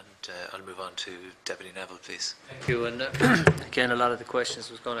 And I'll move on to Deputy Neville, please. Thank you. And again, a lot of the questions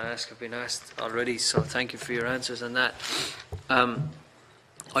I was going to ask have been asked already, so thank you for your answers on that.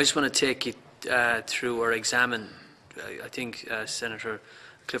 I just want to take you through or examine, I think Senator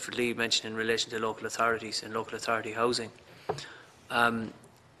Clifford-Lee mentioned in relation to local authorities and local authority housing.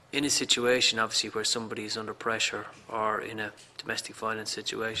 In a situation, obviously, where somebody is under pressure or in a domestic violence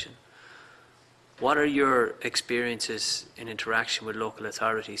situation, what are your experiences in interaction with local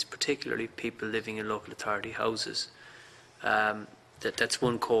authorities, particularly people living in local authority houses? That's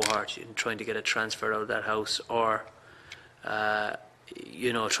one cohort in trying to get a transfer out of that house, or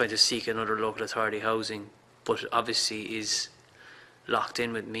you know, trying to seek another local authority housing, but obviously is locked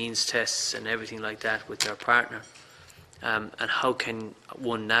in with means tests and everything like that with their partner. And how can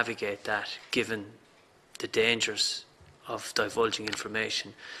one navigate that, given the dangers of divulging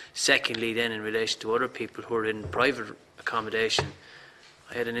information? Secondly, then, in relation to other people who are in private accommodation,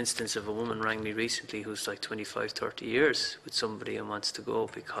 I had an instance of a woman rang me recently who's like 25, 30 years with somebody and wants to go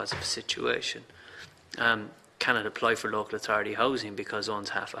because of a situation. Cannot apply for local authority housing because owns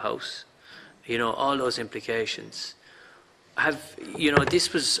half a house. You know, all those implications. You know,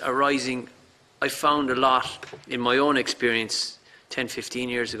 this was arising, I found a lot in my own experience 10, 15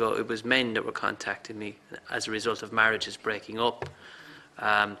 years ago. It was men that were contacting me as a result of marriages breaking up,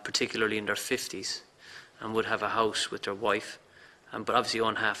 particularly in their 50s, and would have a house with their wife, but obviously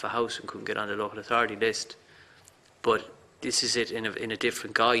own half a house and couldn't get on the local authority list. But this is it in a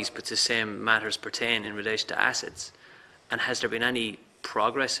different guise, but the same matters pertain in relation to assets. And has there been any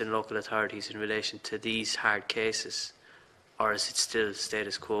progress in local authorities in relation to these hard cases, or is it still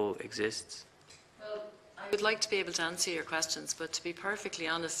status quo exists? Well, I would like to be able to answer your questions, but to be perfectly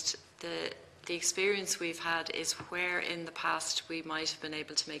honest, the experience we've had is where in the past we might have been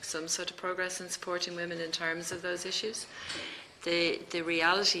able to make some sort of progress in supporting women in terms of those issues. The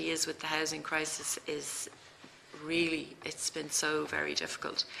reality is, with the housing crisis, is really, it's been so very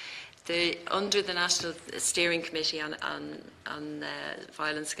difficult. Under the National Steering Committee on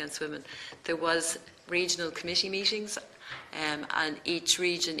Violence Against Women, there was regional committee meetings, and each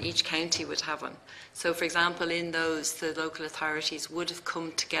region, each county would have one. So, for example, in those, the local authorities would have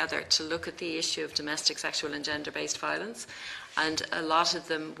come together to look at the issue of domestic, sexual and gender-based violence, and a lot of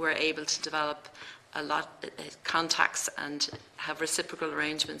them were able to develop a lot contacts and have reciprocal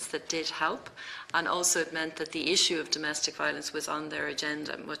arrangements that did help, and also it meant that the issue of domestic violence was on their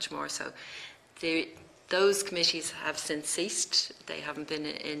agenda much more so. Those committees have since ceased. They haven't been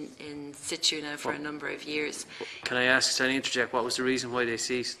in situ now for a number of years. Can I interject, what was the reason why they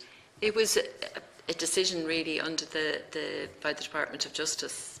ceased? It was a decision really under by the Department of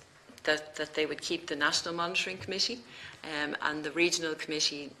Justice that they would keep the National Monitoring Committee, and the regional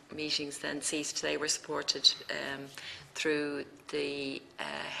committee meetings then ceased. They were supported through the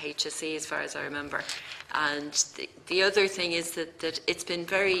HSE, as far as I remember. And the other thing is that it's been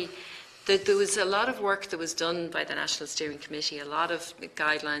very... There was a lot of work that was done by the National Steering Committee, a lot of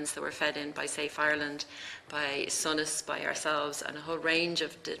guidelines that were fed in by Safe Ireland, by SUNIS, by ourselves, and a whole range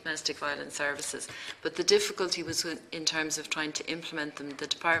of domestic violence services. But the difficulty was in terms of trying to implement them. The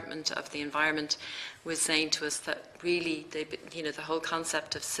Department of the Environment was saying to us that really, the whole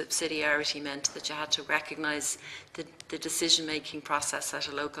concept of subsidiarity meant that you had to recognise the decision-making process at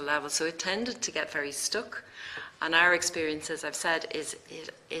a local level. So it tended to get very stuck. And our experience, as I've said, is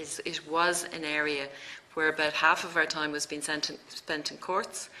it was an area where about half of our time was being spent in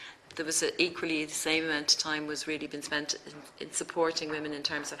courts. There was equally the same amount of time was really been spent in supporting women in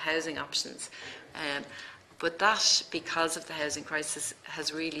terms of housing options. But that, because of the housing crisis,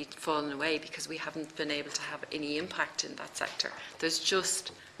 has really fallen away because we haven't been able to have any impact in that sector. There's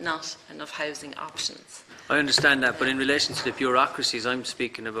just not enough housing options. I understand that, but in relation to the bureaucracies, I'm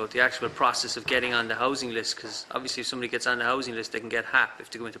speaking about the actual process of getting on the housing list, because obviously if somebody gets on the housing list, they can get HAP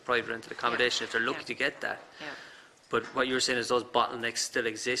if they go into private rented accommodation, if they're lucky to get that. Yeah. But what you're saying is those bottlenecks still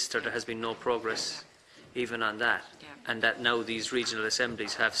exist, or there has been no progress even on that, and that now these regional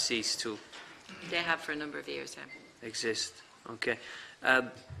assemblies have ceased to They have for a number of years, yeah. exist. Okay. I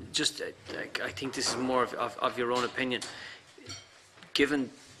think this is more of your own opinion. Given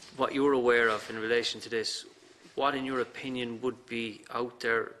what you're aware of in relation to this, what in your opinion would be out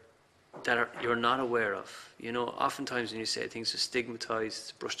there that you're not aware of? You know, oftentimes when you say things are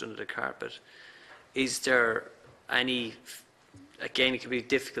stigmatised, brushed under the carpet, is there any, again, it can be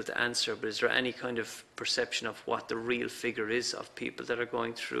difficult to answer, but is there any kind of perception of what the real figure is of people that are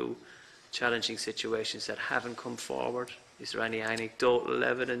going through challenging situations that haven't come forward? Is there any anecdotal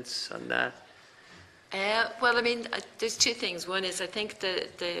evidence on that? Well, I mean, there's two things. One is I think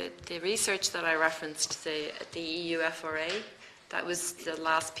the research that I referenced, the EU FRA, that was the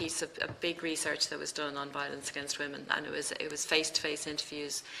last piece of big research that was done on violence against women, and it was face-to-face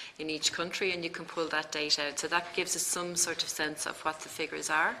interviews in each country, and you can pull that data out. So that gives us some sort of sense of what the figures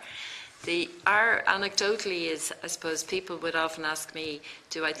are. Our anecdotally is, I suppose, people would often ask me,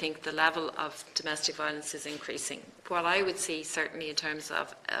 do I think the level of domestic violence is increasing? What I would see, certainly in terms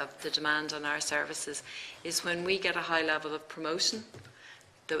of the demand on our services, is when we get a high level of promotion,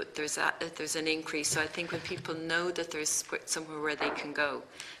 there's an increase. So I think when people know that there's somewhere where they can go.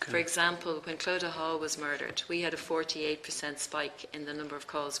 Okay. For example, when Clodagh Hall was murdered, we had a 48% spike in the number of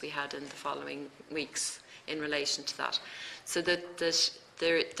calls we had in the following weeks in relation to that. So there's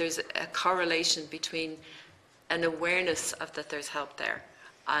a correlation between an awareness of that there's help there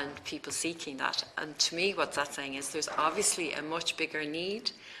and people seeking that. And to me, what that's saying is there's obviously a much bigger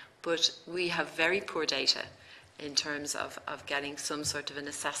need, but we have very poor data in terms of getting some sort of an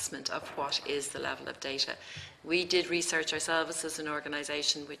assessment of what is the level of data. We did research ourselves as an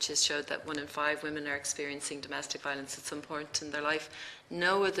organisation which has showed that 1 in 5 women are experiencing domestic violence at some point in their life.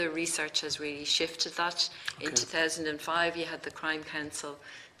 No other research has really shifted that. Okay. In 2005 you had the Crime Council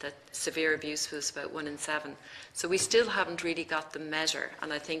that severe abuse was about 1 in 7. So we still haven't really got the measure,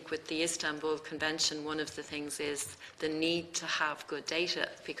 and I think with the Istanbul Convention one of the things is the need to have good data,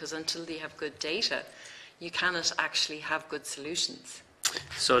 because until you have good data you cannot actually have good solutions.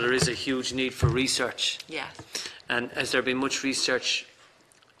 So there is a huge need for research. Yeah. And has there been much research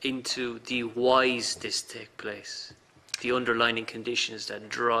into the whys this take place? The underlying conditions that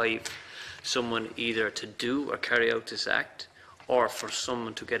drive someone either to do or carry out this act, or for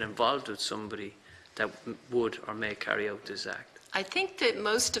someone to get involved with somebody that would or may carry out this act? I think that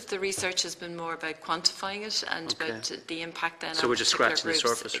most of the research has been more about quantifying it and about the impact then. So we're just scratching the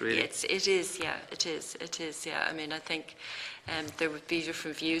surface, really. It is. Yeah. I mean, I think there would be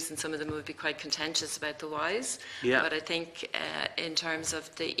different views, and some of them would be quite contentious about the whys. Yeah. But I think in terms of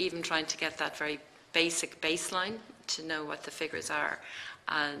even trying to get that very basic baseline to know what the figures are,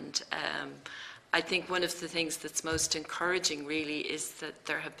 and I think one of the things that's most encouraging really is that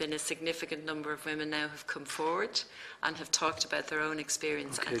there have been a significant number of women now who've come forward and have talked about their own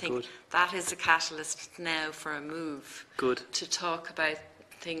experience. Okay, I think that is a catalyst now for a move to talk about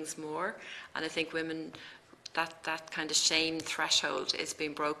things more. And I think women, that kind of shame threshold is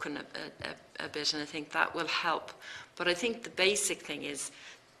being broken a bit, and I think that will help. But I think the basic thing is,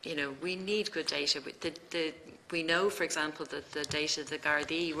 you know, we need good data. We know, for example, that the data the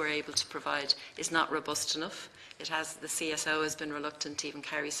Gardaí were able to provide is not robust enough. The CSO has been reluctant to even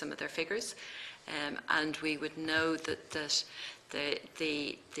carry some of their figures, and we would know that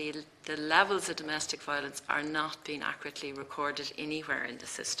the levels of domestic violence are not being accurately recorded anywhere in the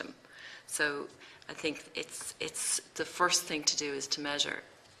system. So I think it's the first thing to do is to measure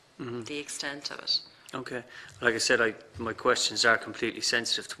the extent of it. Okay. Like I said, my questions are completely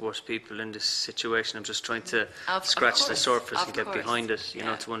sensitive towards people in this situation. I'm just trying to scratch the surface and get behind it, you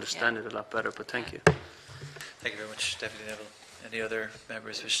know, to understand it a lot better. But thank you. Thank you very much, Deputy Neville. Any other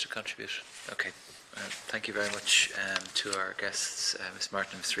members wish to contribute? Okay. Thank you very much to our guests, Ms.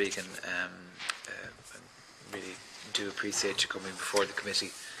 Martin and Ms. Regan. I really do appreciate you coming before the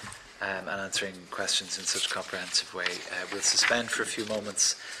committee and answering questions in such a comprehensive way. We'll suspend for a few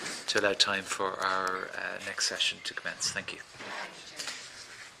moments to allow time for our next session to commence. Thank you.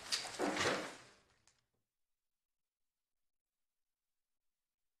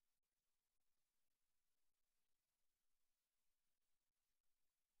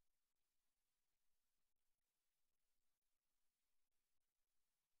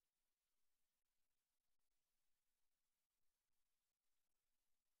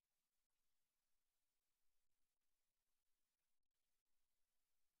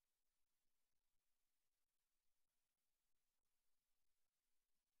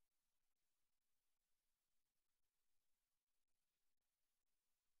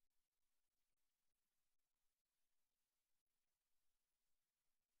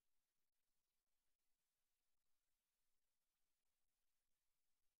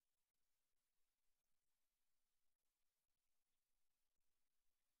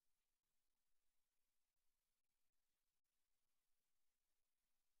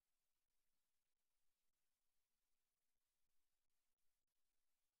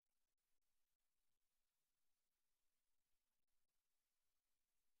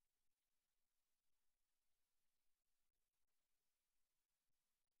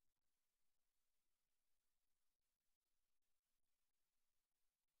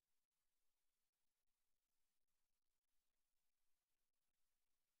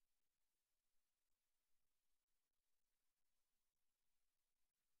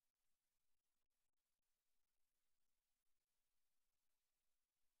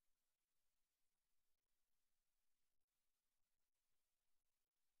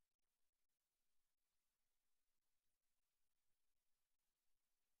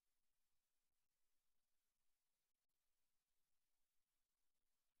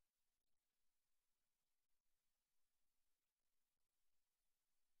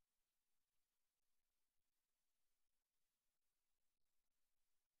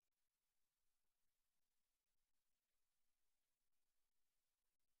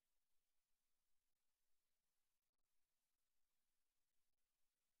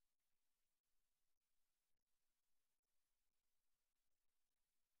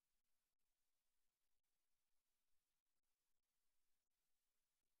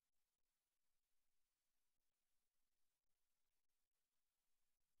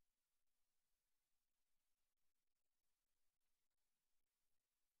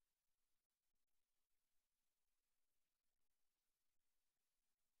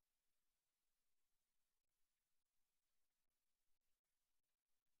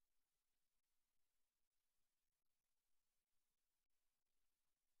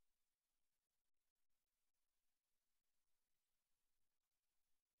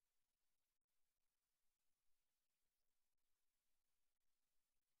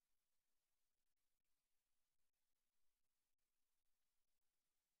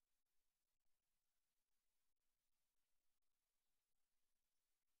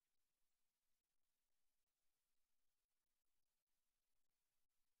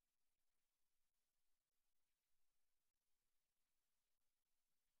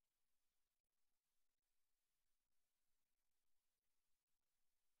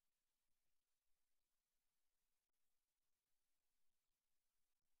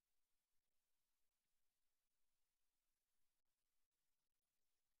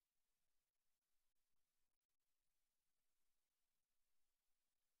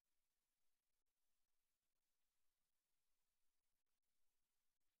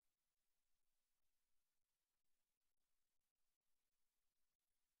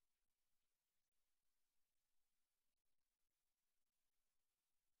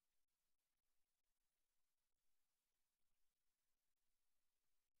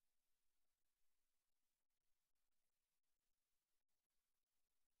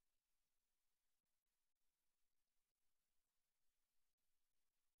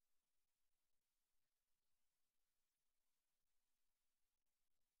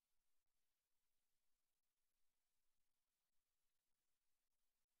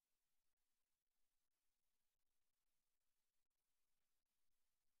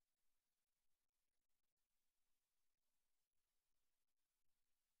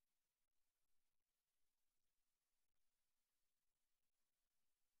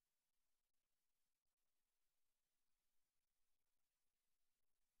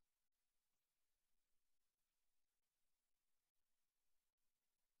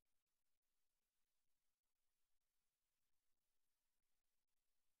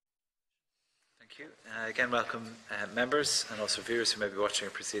 Thank you. Again, welcome members and also viewers who may be watching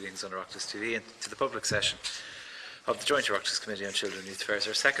our proceedings on Oireachtas TV and to the public session of the Joint Oireachtas Committee on Children and Youth Affairs.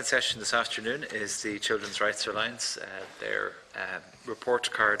 Our second session this afternoon is the Children's Rights Alliance, their report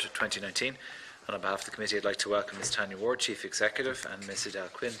card 2019. And on behalf of the committee, I'd like to welcome Ms Tanya Ward, Chief Executive, and Ms Adele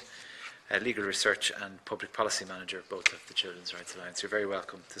Quinn, Legal Research and Public Policy Manager, both of the Children's Rights Alliance. You're very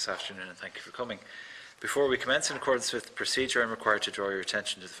welcome this afternoon and thank you for coming. Before we commence, in accordance with procedure, I'm required to draw your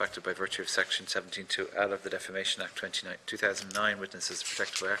attention to the fact that by virtue of Section 17(2)(L) of the Defamation Act 2009, witnesses are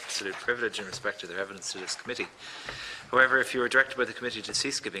protected by absolute privilege in respect to their evidence to this committee. However, if you are directed by the committee to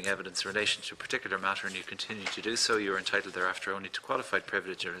cease giving evidence in relation to a particular matter and you continue to do so, you are entitled thereafter only to qualified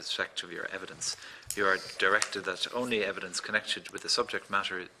privilege in respect of your evidence. You are directed that only evidence connected with the subject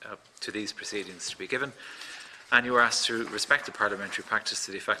matter to these proceedings to be given, and you are asked to respect the parliamentary practice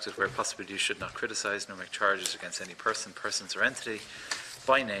to the effect that where possible you should not criticise nor make charges against any person, persons or entity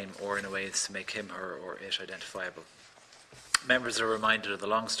by name or in a way as to make him, her or it identifiable. Members are reminded of the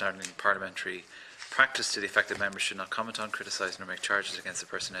long-standing parliamentary practice to the effect that members should not comment on, criticise nor make charges against a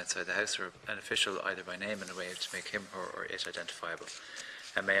person outside the House or an official either by name in a way to make him, her or it identifiable.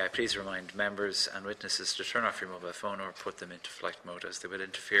 And may I please remind members and witnesses to turn off your mobile phone or put them into flight mode, as they will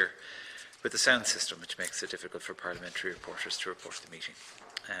interfere with the sound system, which makes it difficult for parliamentary reporters to report the meeting.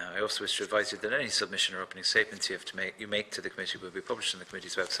 I also wish to advise you that any submission or opening statements you make to the committee will be published on the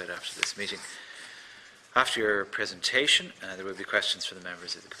committee's website after this meeting. After your presentation, there will be questions from the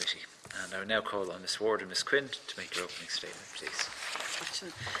members of the committee. And I will now call on Ms Ward and Ms Quinn to make your opening statement, please.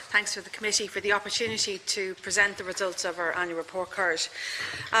 Thanks to the committee for the opportunity to present the results of our annual report card.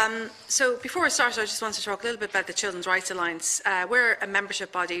 So before I start, I just want to talk a little bit about the Children's Rights Alliance. We're a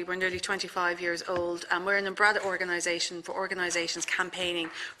membership body, we're nearly 25 years old, and we're an umbrella organisation for organisations campaigning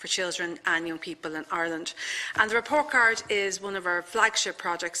for children and young people in Ireland. And the report card is one of our flagship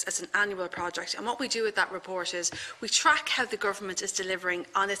projects. It's an annual project, and what we do with that report is we track how the government is delivering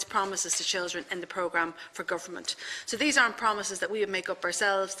on its promises to children in the programme for government. So these aren't promises that we would make up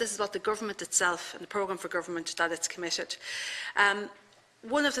ourselves. This is what the government itself and the programme for government that it's committed.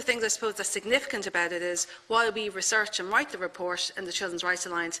 One of the things I suppose that's significant about it is while we research and write the report in the Children's Rights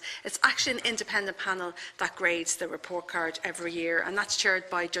Alliance, it's actually an independent panel that grades the report card every year, and that's chaired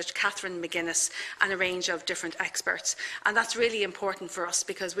by Judge Catherine McGuinness and a range of different experts. And that's really important for us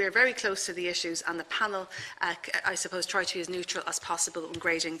because we are very close to the issues, and the panel, I suppose, try to be as neutral as possible in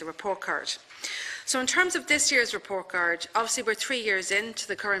grading the report card. So in terms of this year's report card, obviously we're 3 years into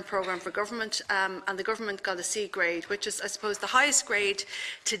the current programme for government, and the government got a C grade, which is, I suppose, the highest grade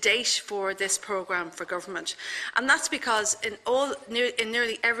to date for this programme for government. And that's because in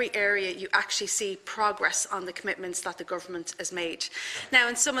nearly every area you actually see progress on the commitments that the government has made. Now,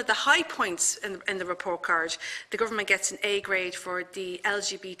 in some of the high points in the report card, the government gets an A grade for the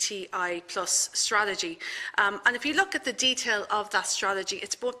LGBTI+ strategy. And if you look at the detail of that strategy,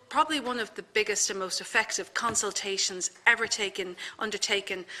 it's probably one of the biggest and most effective consultations ever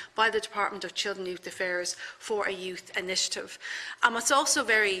undertaken by the Department of Children and Youth Affairs for a youth initiative. And what's also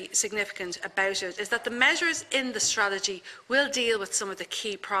very significant about it is that the measures in the strategy will deal with some of the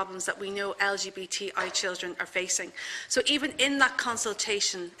key problems that we know LGBTI children are facing. So even in that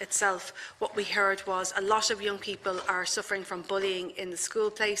consultation itself, what we heard was a lot of young people are suffering from bullying in the school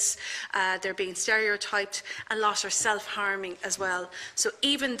place, they're being stereotyped, a lot are self-harming as well. So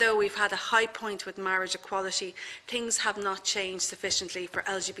even though we've had a high point with marriage equality, things have not changed sufficiently for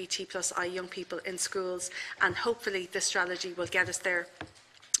LGBT+I young people in schools, and hopefully this strategy will get us there.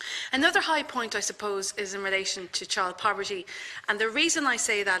 Another high point, I suppose, is in relation to child poverty. And the reason I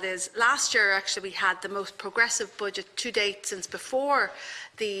say that is last year actually we had the most progressive budget to date since before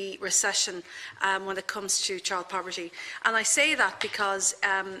the recession when it comes to child poverty. And I say that because,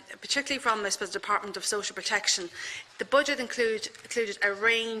 particularly from, I suppose, the Department of Social Protection, the budget included a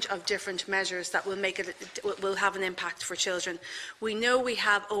range of different measures that will have an impact for children. We know we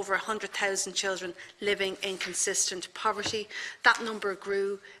have over 100,000 children living in consistent poverty. That number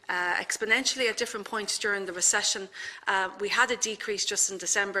grew exponentially at different points during the recession. We had a decrease just in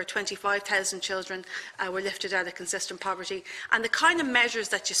December. 25,000 children were lifted out of consistent poverty. And the kind of measures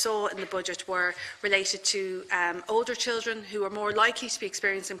that you saw in the budget were related to older children who are more likely to be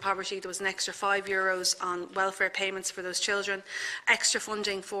experiencing poverty. There was an extra €5 on welfare payments for those children, extra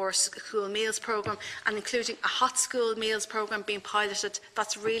funding for school meals programme, and including a hot school meals programme being piloted.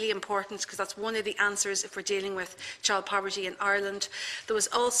 That's really important because that's one of the answers if we're dealing with child poverty in Ireland. There was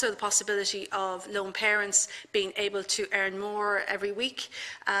also the possibility of lone parents being able to earn more every week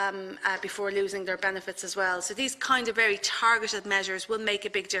before losing their benefits as well. So these kind of very targeted measures will make a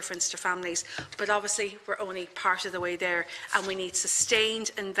big difference to families, but obviously we're only part of the way there, and we need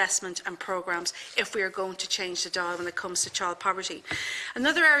sustained investment and programmes if we are going to change the dial when it comes to child poverty.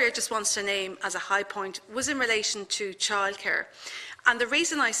 Another area I just want to name as a high point was in relation to childcare. And the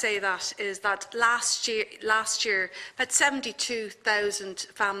reason I say that is that last year about 72,000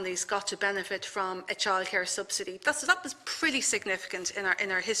 families got to benefit from a childcare subsidy. That was pretty significant in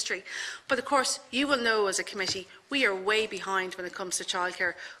our history. But of course, you will know as a committee, we are way behind when it comes to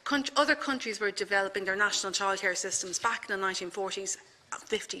childcare. Other countries were developing their national childcare systems back in the 1940s,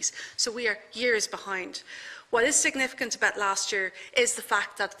 50s, so we are years behind. What is significant about last year is the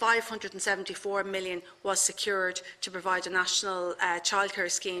fact that 574 million was secured to provide a national childcare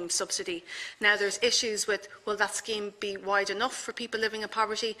scheme subsidy. Now there's issues with, will that scheme be wide enough for people living in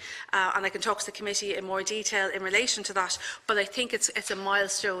poverty? And I can talk to the committee in more detail in relation to that, but I think it's a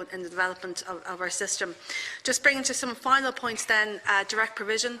milestone in the development of our system. Just bringing to some final points then, direct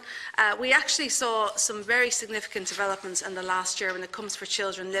provision. We actually saw some very significant developments in the last year when it comes for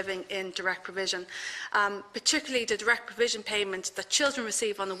children living in direct provision. Particularly the direct provision payment that children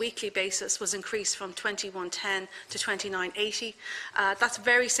receive on a weekly basis was increased from £21.10 to £29.80. That's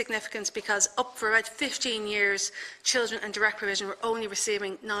very significant because up for about 15 years, children in direct provision were only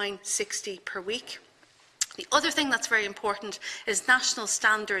receiving £9.60 per week. The other thing that's very important is national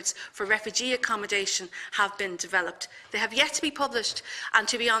standards for refugee accommodation have been developed. They have yet to be published, and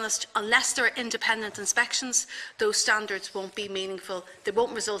to be honest, unless there are independent inspections, those standards won't be meaningful. They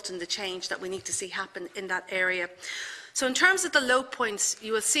won't result in the change that we need to see happen in that area. So in terms of the low points,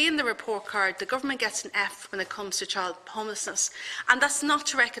 you will see in the report card the government gets an F when it comes to child homelessness. And that's not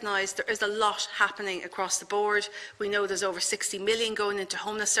to recognise there is a lot happening across the board. We know there's over 60 million going into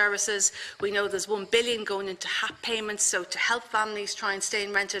homeless services. We know there's 1 billion going into HAP payments, so to help families try and stay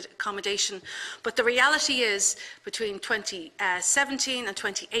in rented accommodation. But the reality is, between 2017 and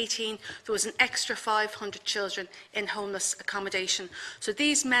 2018, there was an extra 500 children in homeless accommodation. So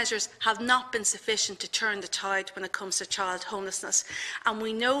these measures have not been sufficient to turn the tide when it comes to child homelessness, and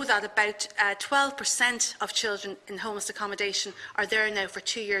we know that about 12% of children in homeless accommodation are there now for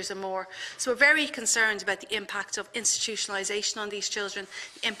 2 years or more. So we're very concerned about the impact of institutionalisation on these children,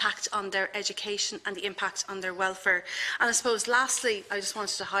 the impact on their education and the impact on their welfare. And I suppose lastly, I just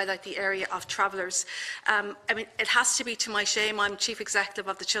wanted to highlight the area of travellers. I mean, it has to be to my shame. I'm Chief Executive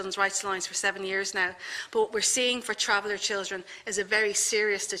of the Children's Rights Alliance for 7 years now, but what we're seeing for traveller children is a very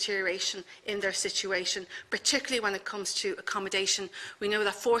serious deterioration in their situation, particularly when it comes to accommodation. We know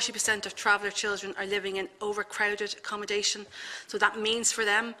that 40% of traveller children are living in overcrowded accommodation, so that means for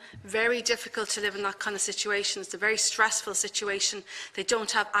them very difficult to live in that kind of situation. It's a very stressful situation. They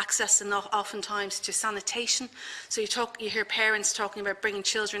don't have access enough oftentimes to sanitation, so you hear parents talking about bringing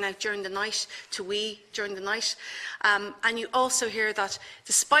children out during the night to wee during the night, and you also hear that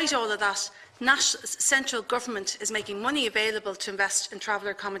despite all of that, central government is making money available to invest in traveller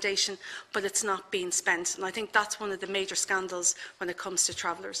accommodation, but it's not being spent. And I think that's one of the major scandals when it comes to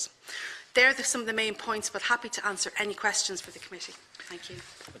travellers. They're some of the main points, but happy to answer any questions for the committee. Thank you.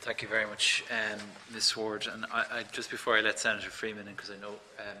 Well, thank you very much, Ms Ward. And just before I let Senator Freeman in, because I know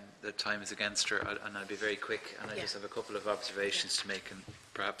that time is against her, and I'll be very quick, and I just have a couple of observations to make and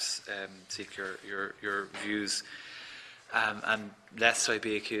perhaps seek your views. And lest I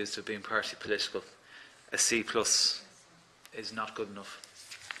be accused of being party political, a C+ is not good enough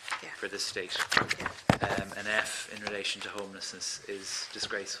for this state. An F in relation to homelessness is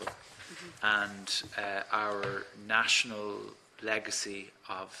disgraceful. And our national legacy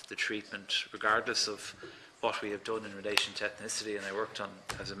of the treatment, regardless of what we have done in relation to ethnicity, and I worked on,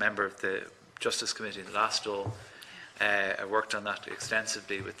 as a member of the Justice Committee in the last Dáil, I worked on that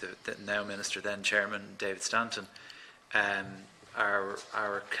extensively with the now Minister, then Chairman, David Stanton.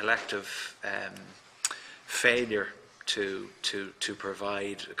 Our collective failure to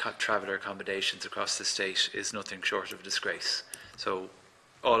provide traveller accommodations across the state is nothing short of a disgrace. So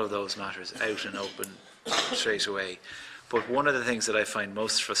all of those matters out and open straight away. But one of the things that I find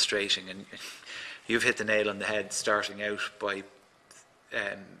most frustrating, and you've hit the nail on the head starting out by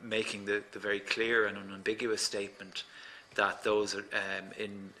making the very clear and unambiguous statement that those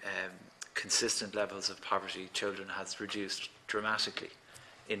in consistent levels of poverty, children, has reduced dramatically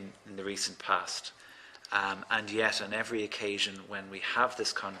in the recent past. And yet on every occasion when we have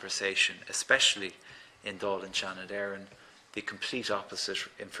this conversation, especially in Dáil and Shannon, the complete opposite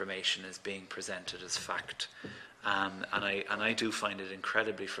information is being presented as fact. And I do find it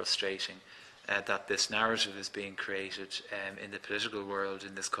incredibly frustrating that this narrative is being created in the political world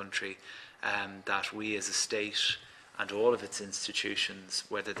in this country, that we as a state and all of its institutions,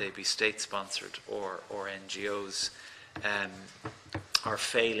 whether they be state-sponsored or NGOs, are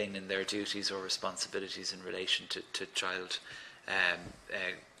failing in their duties or responsibilities in relation to child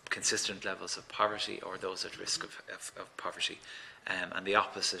consistent levels of poverty or those at risk of poverty. And the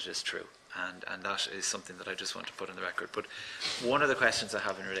opposite is true. And that is something that I just want to put on the record. But one of the questions I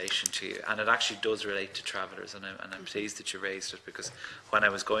have in relation to you, and it actually does relate to travellers, and I'm pleased that you raised it, because when I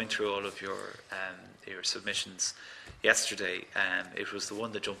was going through all of your submissions yesterday, it was the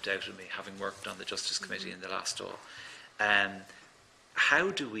one that jumped out at me, having worked on the Justice Committee in the last Dáil.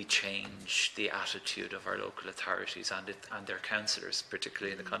 How do we change the attitude of our local authorities and their councillors,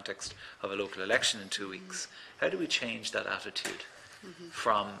 particularly in the context of a local election in 2 weeks? How do we change that attitude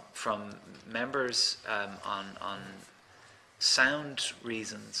from members on sound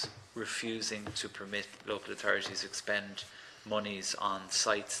reasons refusing to permit local authorities to expend monies on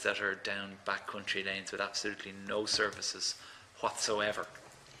sites that are down backcountry lanes with absolutely no services whatsoever,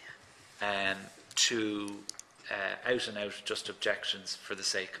 to out and out just objections for the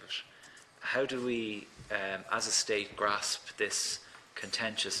sake of it? How do we, as a state, grasp this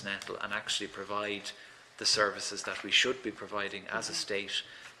contentious nettle and actually provide the services that we should be providing as a state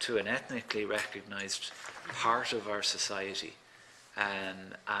to an ethnically recognised part of our society,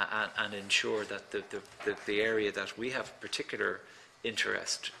 and ensure that the area that we have particular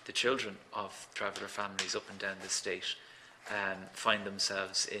interest, the children of traveller families up and down the state, find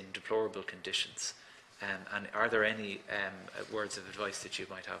themselves in deplorable conditions? And are there any words of advice that you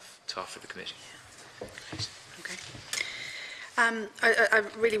might have to offer the committee? Okay. I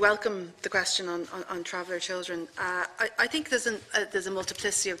really welcome the question on traveller children. I think there's a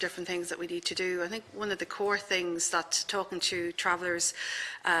multiplicity of different things that we need to do. I think one of the core things that talking to travellers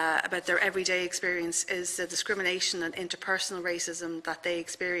about their everyday experience is the discrimination and interpersonal racism that they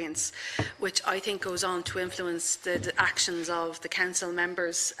experience, which I think goes on to influence the actions of the council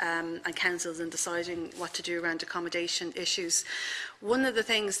members and councils in deciding what to do around accommodation issues. One of the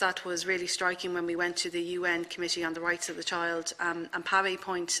things that was really striking when we went to the UN Committee on the Rights of the Child, and Pavi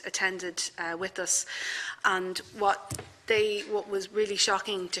Point attended with us, and what was really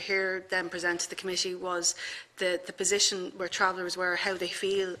shocking to hear them present to the committee was the position where travellers were, how they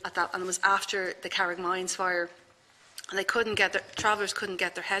feel at that, and it was after the Carrickmines fire. And travellers couldn't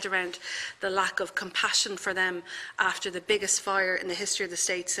get their head around the lack of compassion for them after the biggest fire in the history of the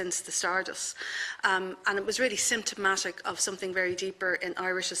state since the Stardust. And it was really symptomatic of something very deeper in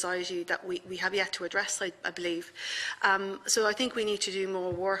Irish society that we have yet to address, I believe. So I think we need to do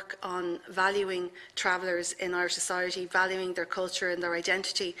more work on valuing travellers in Irish society, valuing their culture and their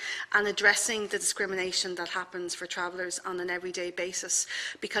identity, and addressing the discrimination that happens for travellers on an everyday basis.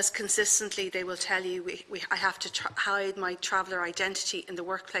 Because consistently they will tell you, I have to hide my traveller identity in the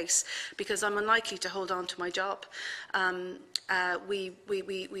workplace because I'm unlikely to hold on to my job.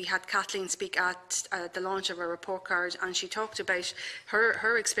 We had Kathleen speak at the launch of our report card, and she talked about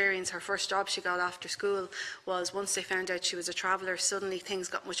her experience. Her first job she got after school was, once they found out she was a traveller, suddenly things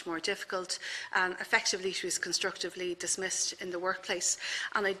got much more difficult, and effectively she was constructively dismissed in the workplace.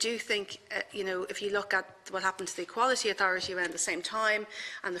 And I do think, if you look at what happened to the Equality Authority around the same time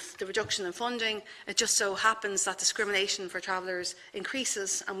and the reduction in funding, it just so happens that discrimination for travellers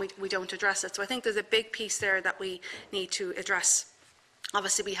increases and we don't address it. So I think there's a big piece there that we need to address.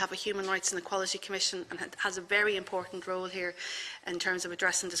 Obviously, we have a Human Rights and Equality Commission, and it has a very important role here in terms of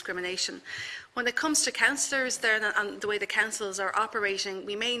addressing discrimination. When it comes to councillors there and the way the councils are operating,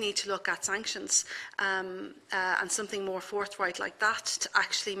 we may need to look at sanctions and something more forthright like that to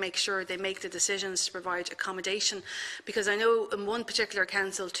actually make sure they make the decisions to provide accommodation. Because I know in one particular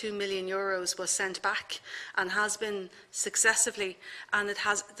council, €2 million was sent back and has been successively, and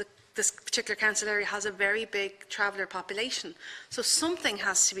this particular council area has a very big traveller population. So something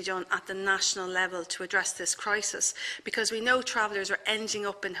has to be done at the national level to address this crisis, because we know travellers are ending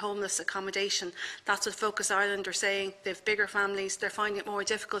up in homeless accommodation. That's what Focus Ireland are saying. They have bigger families. They're finding it more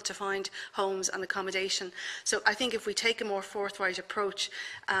difficult to find homes and accommodation. So I think if we take a more forthright approach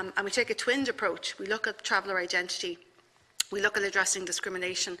and we take a twinned approach, we look at traveller identity, We look at addressing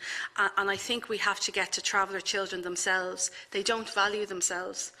discrimination, and I think we have to get to traveller children themselves. They don't value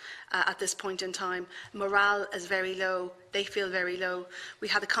themselves at this point in time. Morale is very low. They feel very low. We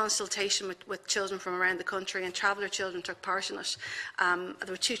had a consultation with children from around the country, and traveller children took part in it. There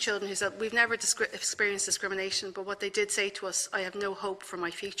were 2 children who said, "We've never experienced discrimination, but what they did say to us, I have no hope for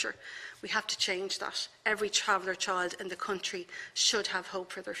my future." We have to change that. Every traveller child in the country should have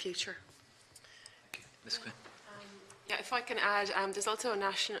hope for their future. Okay. Ms. Quinn. Yeah, if I can add, there's also a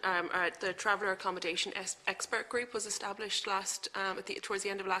national, the Traveller Accommodation Expert Group was established towards the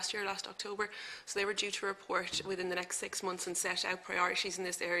end of last year, last October. So they were due to report within the next 6 months and set out priorities in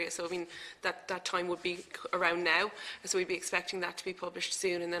this area. So I mean that time would be around now. So we'd be expecting that to be published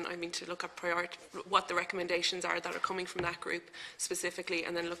soon. And then I mean to look at what the recommendations are that are coming from that group specifically,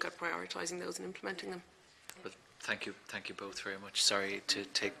 and then look at prioritising those and implementing them. Thank you both very much. Sorry to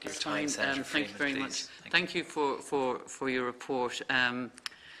take your Fine. time, Senator Thank you very much. Thank you for your report. One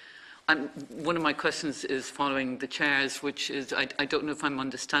of my questions is following the Chair's, which is, I don't know if I'm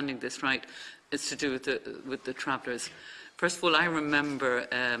understanding this right, it's to do with the travellers. First of all, I remember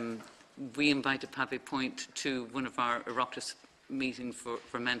we invited Pavy Point to one of our Oireachtas meetings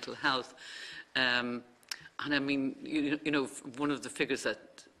for mental health. And I mean, you know, one of the figures that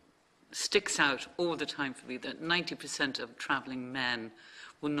sticks out all the time for me, that 90% of travelling men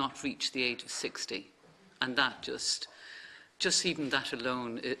will not reach the age of 60, and that just even that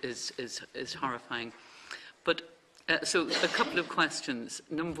alone is horrifying. But so a couple of questions.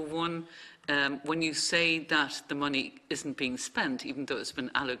 Number one, when you say that the money isn't being spent, even though it's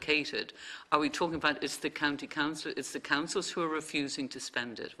been allocated, are we talking about it's the county council, it's the councils who are refusing to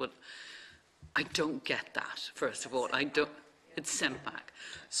spend it? Well, I don't get that. First of all, I don't. It's sent back.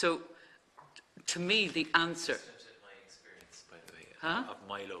 So, to me, the answer. My experience, by the way, of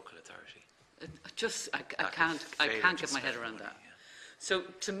my local authority. I can't get my head around that. Yeah. So,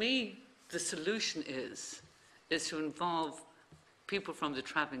 to me, the solution is to involve people from the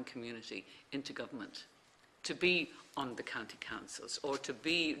travelling community into government, to be on the county councils, or to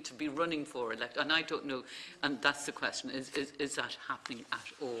be running for elect. And I don't know. And that's the question: is that happening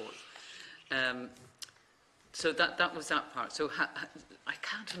at all? So that was that part. So I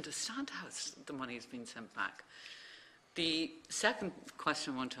can't understand how the money has been sent back. The second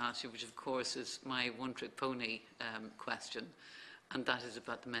question I want to ask you, which of course is my one-trick pony question, and that is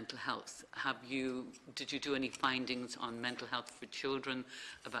about the mental health. Did you do any findings on mental health for children,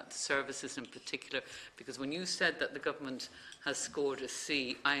 about the services in particular? Because when you said that the government has scored a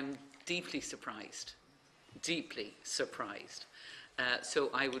C, I am deeply surprised. Deeply surprised. So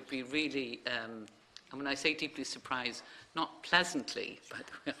I would be really. And when I say deeply surprised, not pleasantly, by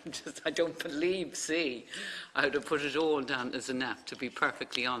the way, I don't believe C. I would have put it all down as an F, to be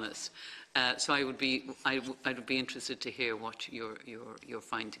perfectly honest. So I would be interested to hear what your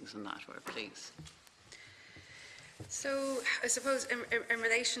findings on that were, please. So I suppose in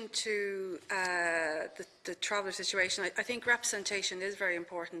relation to the traveller situation, I think representation is very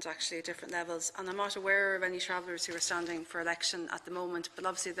important actually at different levels, and I'm not aware of any travellers who are standing for election at the moment, but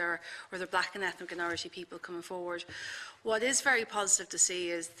obviously there are black and ethnic minority people coming forward. What is very positive to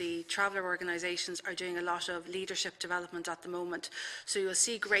see is the traveller organisations are doing a lot of leadership development at the moment. So you'll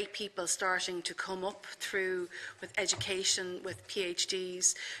see great people starting to come up through with education, with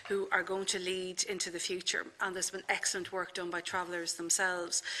PhDs, who are going to lead into the future. And there's been excellent work done by travellers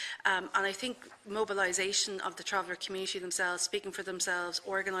themselves. And I think mobilisation of the traveller community themselves, speaking for themselves,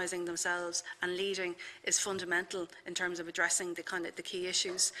 organising themselves and leading is fundamental in terms of addressing the key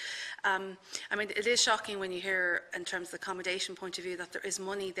issues. I mean, it is shocking when you hear, in terms of the accommodation point of view, that there is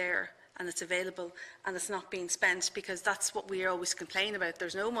money there and it's available and it's not being spent, because that's what we always complain about.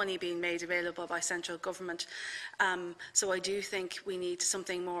 There's no money being made available by central government. So I do think we need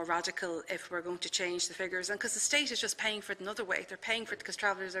something more radical if we're going to change the figures. And because the state is just paying for it another way. They're paying for it because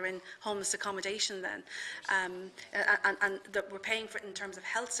travellers are in homeless accommodation then. And we're paying for it in terms of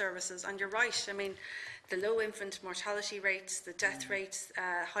health services. And you're right, I mean, the low infant mortality rates, the death rates,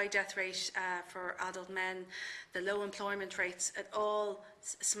 high death rate for adult men, the low employment rates, it all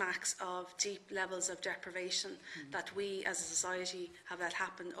smacks of deep levels of deprivation that we as a society have let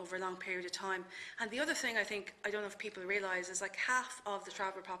happen over a long period of time. And the other thing I don't know if people realise, is like half of the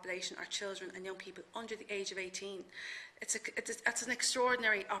traveller population are children and young people under the age of 18. It's an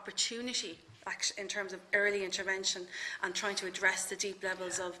extraordinary opportunity in terms of early intervention and trying to address the deep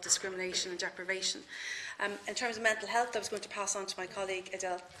levels of discrimination and deprivation. In terms of mental health, I was going to pass on to my colleague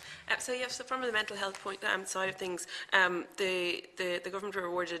Adele. So from the mental health side of things, the government were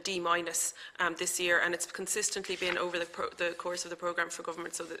awarded a D- this year, and it's consistently been over the course of the programme for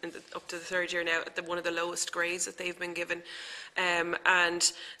government, so up to the third year now, one of the lowest grades that they've been given.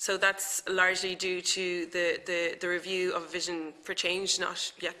 And so that's largely due to the review of Vision for Change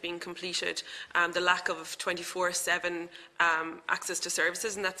not yet being completed, the lack of 24/7 access to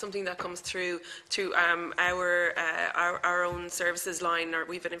services, and that's something that comes through our own services line, or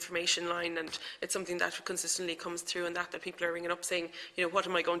we've an information line, and it's something that consistently comes through, and that people are ringing up saying, what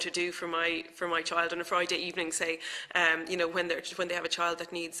am I going to do for my child on a Friday evening, say, when they have a child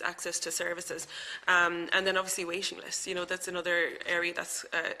that needs access to services, and then obviously waiting lists. That's another area that's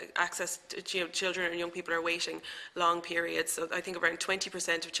access to, children and young people are waiting long periods. So I think around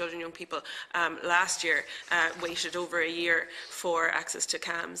 20% of children and young people last year waited over a year for access to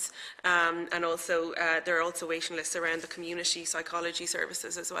CAMS, and also there are also waiting lists around the community psychology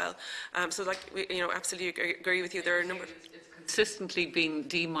services as well. So, absolutely agree with you. There are a number. Consistently been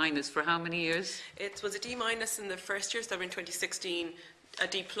D- for how many years? It was a D- in the first year, so in 2016. A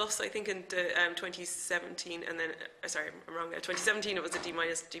D+, I think, in 2017, and then, sorry, I'm wrong, 2017 it was a D-,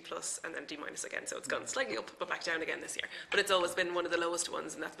 D+, and then D- again, so it's gone slightly up, but back down again this year. But it's always been one of the lowest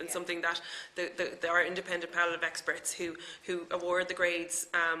ones, and that's been something that there are independent panel of experts who award the grades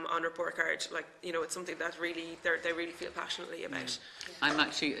on report card. It's something that really, they really feel passionately about.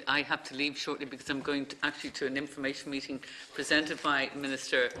 I have to leave shortly because I'm going to an information meeting presented by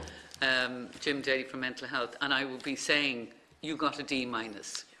Minister Jim Daly for Mental Health, and I will be saying, you got a D-. I'll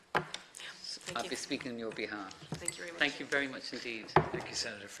be speaking on your behalf. Thank you very much. Thank you very much indeed. Thank you,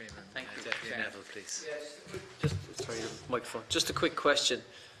 Senator Freeman. Thank you. Deputy Neville, please. Just a quick question.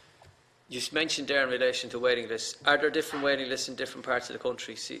 You mentioned there in relation to waiting lists. Are there different waiting lists in different parts of the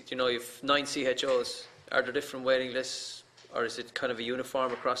country? You've 9 CHOs. Are there different waiting lists, or is it kind of a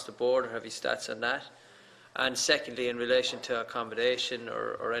uniform across the board, or have you stats on that? And secondly, in relation to accommodation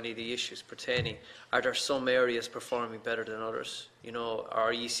or any of the issues pertaining, are there some areas performing better than others? Or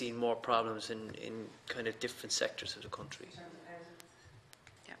are you seeing more problems in kind of different sectors of the country?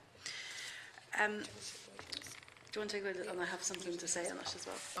 Yeah. Do you want to take a minute? And I have something to say on that as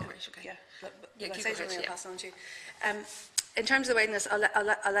well. Oh, right, okay. Yeah. I'll say something, I'll pass on to you. In terms of the waiting list,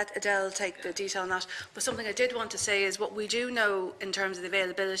 I'll let Adele take the detail on that. But something I did want to say is what we do know in terms of the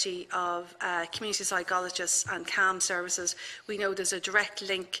availability of community psychologists and CAM services, we know there's a direct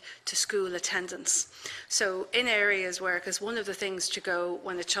link to school attendance. So in areas where, because one of the things to go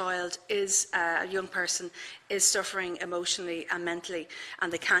when a child is a young person is suffering emotionally and mentally,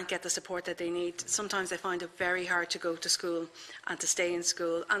 and they can't get the support that they need, sometimes they find it very hard to go to school and to stay in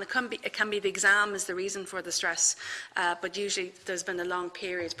school. And it can be the exam is the reason for the stress, but usually there's been a long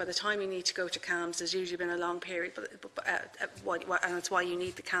period. By the time you need to go to CAMS, there's usually been a long period, and it's why you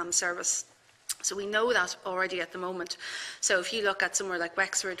need the CAMS service. So we know that already at the moment. So if you look at somewhere like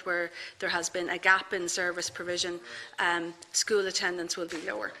Wexford, where there has been a gap in service provision, school attendance will be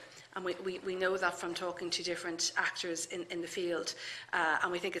lower. And we know that from talking to different actors in the field,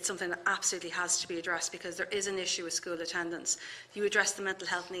 and we think it's something that absolutely has to be addressed, because there is an issue with school attendance. You address the mental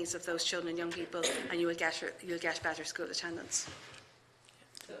health needs of those children and young people, and you'll get better school attendance.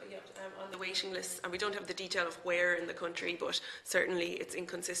 So, on the waiting list, and we don't have the detail of where in the country, but certainly it's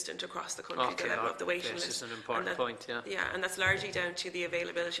inconsistent across the country, the level of the waiting list. This is an important point, yeah. Yeah, and that's largely down to the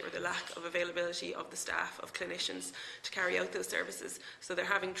availability or the lack of availability of the staff, of cliniicians, to carry out those services. So they're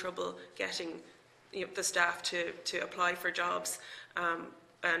having trouble getting the staff to apply for jobs.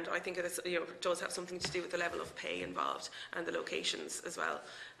 And I think it does have something to do with the level of pay involved and the locations as well.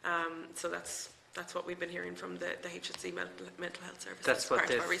 So that's what we've been hearing from the HSE mental health services. That's what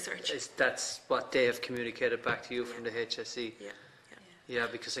part of our research. That's what they have communicated back to you from the HSE. Yeah.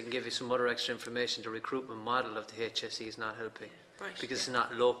 Because I can give you some other extra information. The recruitment model of the HSE is not helping, because it's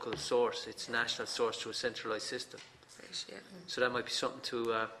not local source; it's national source through a centralised system. Right, yeah. So that might be something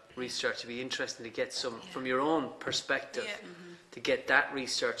to research. It'd be interesting to get some from your own perspective, to get that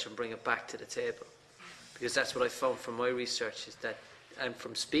research and bring it back to the table, because that's what I found from my research, is that. And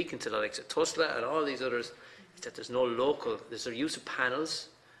from speaking to the likes of TUSLA and all these others, is that there's a use of panels,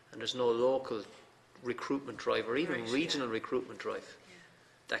 and there's no local recruitment drive, or even regional recruitment drive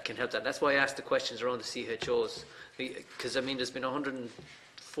that can help that. That's why I asked the questions around the CHOs, because there's been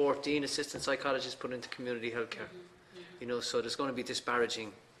 114 assistant psychologists put into community healthcare, so there's going to be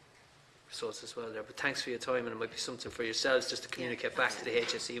disparaging results as well there. But thanks for your time, and it might be something for yourselves just to communicate back to the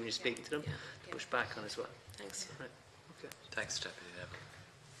HSE when you're speaking to them, to push back on as well. Thanks. Right. Okay. Thanks, Deputy Neville.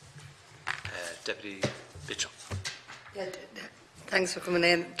 Deputy Mitchell. Yeah, thanks for coming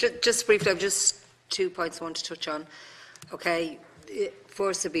in. Just briefly, I'm just 2 points I want to touch on. Okay,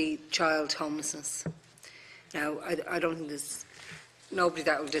 first would be child homelessness. Now, I don't think there's nobody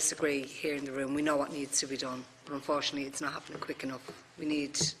that will disagree here in the room. We know what needs to be done, but unfortunately it's not happening quick enough. We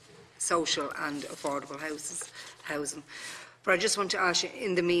need social and affordable housing. But I just want to ask you,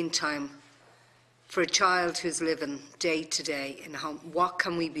 in the meantime, for a child who's living day to day in a home, what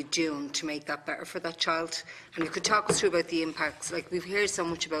can we be doing to make that better for that child? And you could talk us through about the impacts. Like, we've heard so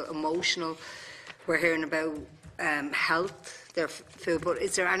much about emotional, we're hearing about health, their food, but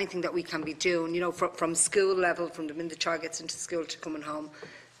is there anything that we can be doing, you know, from school level, from the minute the child gets into school to coming home,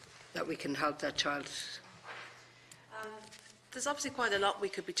 that we can help that child? There's obviously quite a lot we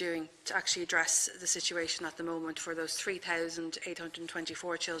could be doing to actually address the situation at the moment for those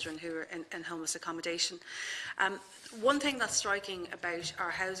 3,824 children who are in homeless accommodation. One thing that's striking about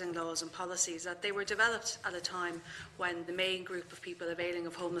our housing laws and policies is that they were developed at a time when the main group of people availing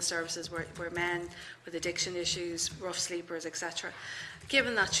of homeless services were men with addiction issues, rough sleepers, etc.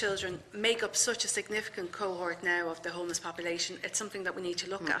 Given that children make up such a significant cohort now of the homeless population, it's something that we need to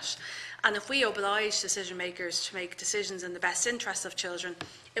look at. And if we oblige decision makers to make decisions in the best interests of children,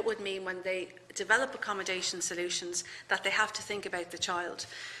 it would mean when they develop accommodation solutions that they have to think about the child.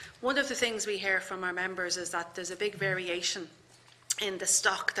 One of the things we hear from our members is that there's a big variation in the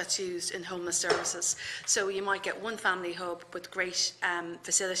stock that's used in homeless services. So you might get one family hub with great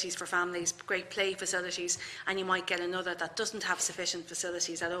facilities for families, great play facilities, and you might get another that doesn't have sufficient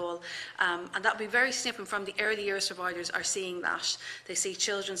facilities at all. And that would be very significant. From the early years providers are seeing that. They see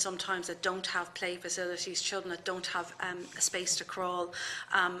children sometimes that don't have play facilities, children that don't have a space to crawl.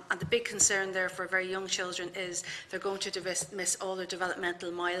 And the big concern there for very young children is they're going to miss all their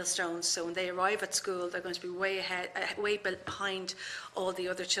developmental milestones. So when they arrive at school, they're going to be way behind all the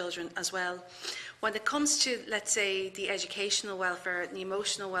other children as well. When it comes to, let's say, the educational welfare and the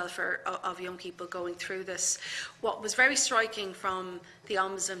emotional welfare of young people going through this, what was very striking from the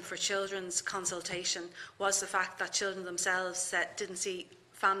Ombudsman for Children's consultation was the fact that children themselves didn't see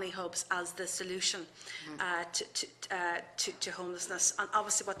family hubs as the solution to homelessness. And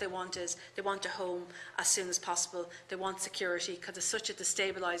obviously what they want is they want a home as soon as possible. They want security because it's such a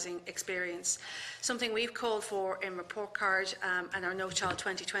destabilising experience. Something we've called for in Report Card and our No Child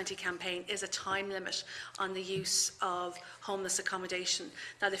 2020 campaign is a time limit on the use of homeless accommodation.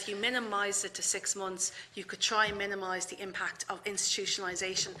 That if you minimise it to 6 months, you could try and minimise the impact of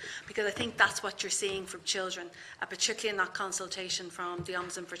institutionalisation, because I think that's what you're seeing from children, particularly in that consultation from the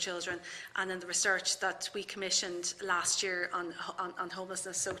Ombudsman for Children and in the research that we commissioned last year on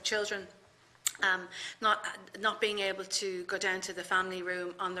homelessness. So children not being able to go down to the family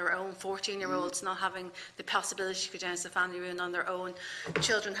room on their own, 14-year-olds not having the possibility to go down to the family room on their own,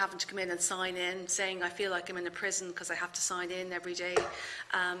 children having to come in and sign in, saying, I feel like I'm in a prison because I have to sign in every day,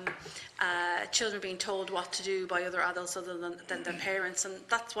 children being told what to do by other adults other than their parents, and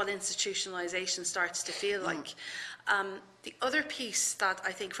that's what institutionalisation starts to feel like. The other piece that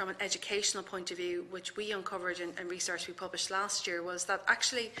I think from an educational point of view, which we uncovered in research we published last year, was that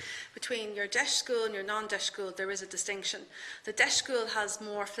actually between your DESH school and your non-DESH school there is a distinction. The DESH school has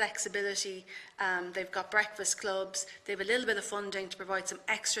more flexibility, they've got breakfast clubs, they have a little bit of funding to provide some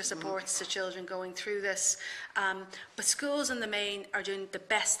extra supports to children going through this, but schools in the main are doing the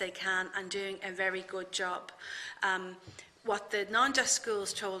best they can and doing a very good job. What the non-DESH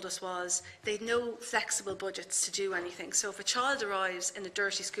schools told us was they had no flexible budgets to do anything. So if a child arrives in a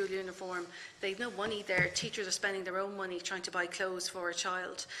dirty school uniform, they have no money there. Teachers are spending their own money trying to buy clothes for a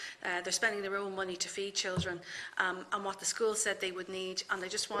child. They're spending their own money to feed children. And what the school said they would need, and they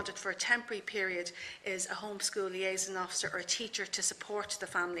just wanted for a temporary period, is a homeschool liaison officer or a teacher to support the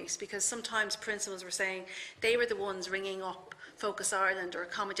families. Because sometimes principals were saying they were the ones ringing up Focus Ireland or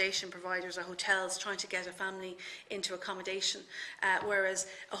accommodation providers or hotels trying to get a family into accommodation, whereas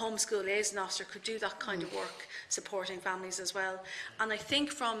a homeschool liaison officer could do that kind of work supporting families as well. And I think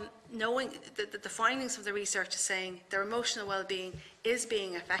from knowing the findings of the research is saying their emotional well-being is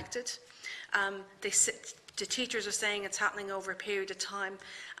being affected. The teachers are saying it's happening over a period of time,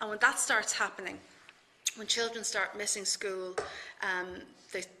 and when that starts happening, when children start missing school,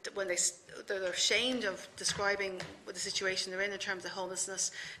 they're ashamed of describing the situation they're in terms of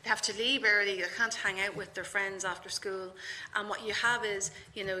homelessness. They have to leave early, they can't hang out with their friends after school, and what you have is,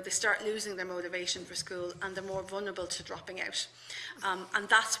 they start losing their motivation for school and they're more vulnerable to dropping out. And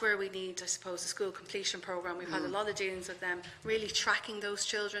that's where we need, I suppose, the school completion programme. We've had a lot of dealings with them, really tracking those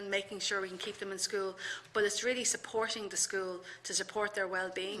children, making sure we can keep them in school, but it's really supporting the school to support their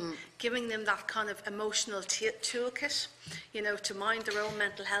well-being, giving them that kind of emotional emotional toolkit, you know, to mind their own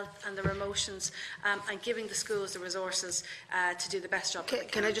mental health and their emotions, and giving the schools the resources to do the best job.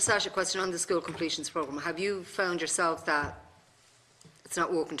 Can I just ask you a question on the school completions programme? Have you found yourself that it's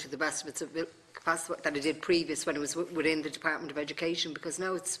not working to the best of its capacity that it did previous when it was within the Department of Education? Because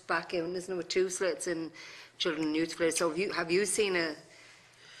now it's back in, isn't it, with 2 slates in children and youth affairs. So have you seen a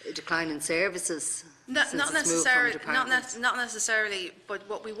decline in services? Not necessarily, but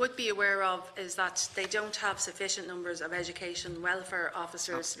what we would be aware of is that they don't have sufficient numbers of education welfare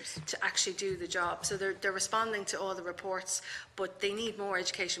officers to actually do the job. So they're responding to all the reports, but they need more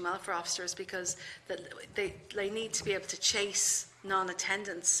education welfare officers because they need to be able to chase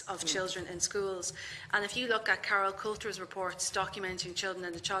non-attendance of children in schools. And if you look at Carol Coulter's reports documenting children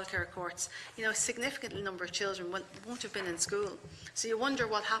in the childcare courts, you know, a significant number of children won't have been in school. So you wonder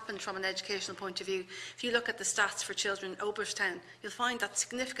what happened from an educational point of view. If you look at the stats for children in Oberstown, you'll find that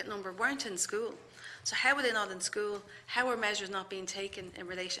significant number weren't in school. So how are they not in school? How are measures not being taken in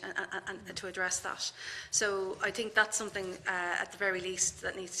relation and to address that? So I think that's something at the very least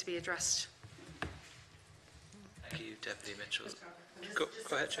that needs to be addressed. Thank you, Deputy Mitchell. Go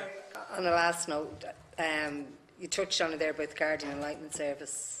ahead, Joe. On the last note, you touched on it there about the Guardian Enlightenment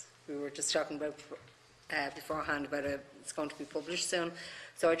Service. We were just talking about beforehand about it's going to be published soon.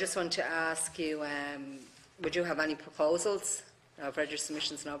 So I just want to ask you, would you have any proposals? I've read your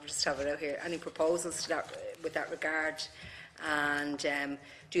submissions and I'll just have it out here. Any proposals to that, with that regard? And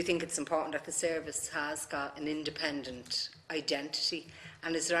do you think it's important that the service has got an independent identity?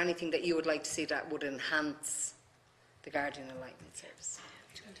 And is there anything that you would like to see that would enhance the Guardian Enlightenment Service?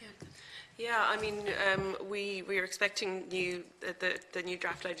 Yeah, I mean, we are expecting the new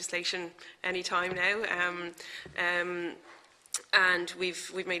draft legislation any time now, and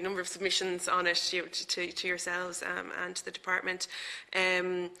we've made a number of submissions on it to yourselves and to the department.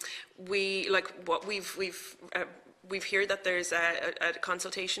 We've heard that there's a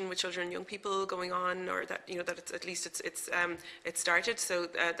consultation with children and young people going on, or that that it's started. So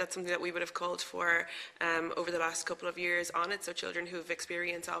that's something that we would have called for over the last couple of years on it. So children who have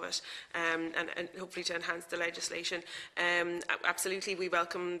experience of it, and hopefully to enhance the legislation. Absolutely, we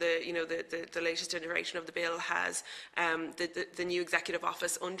welcome the latest iteration of the bill has the new executive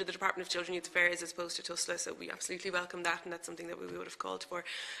office under the Department of Children and Youth Affairs as opposed to TUSLA. So we absolutely welcome that, and that's something that we would have called for.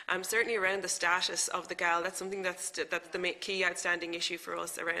 Certainly around the status of the GAL, that's something that's the key outstanding issue for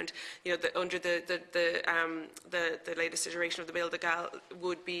us around, under the latest iteration of the bill, the GAL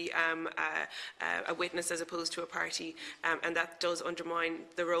would be a witness as opposed to a party, and that does undermine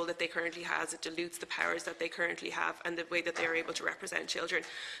the role that they currently have. It dilutes the powers that they currently have and the way that they are able to represent children.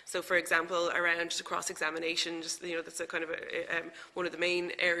 So, for example, around cross-examination, that's a kind of one of the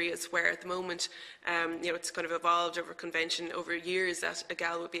main areas where at the moment, it's kind of evolved over convention over years that a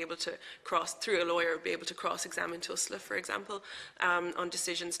GAL would be able to through a lawyer, would be able to cross-examine TUSLA, for example, on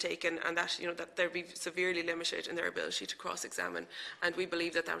decisions taken, and that that they'd be severely limited in their ability to cross-examine. And we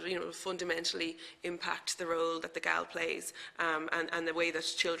believe that will fundamentally impact the role that the GAL plays, and the way that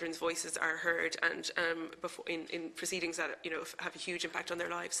children's voices are heard, and in proceedings that have a huge impact on their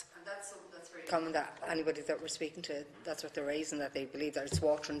lives. And that's very common that anybody that we're speaking to, that's what they're raising, that they believe that it's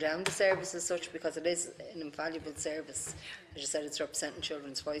watering down the service as such, because it is an invaluable service. As you said, it's representing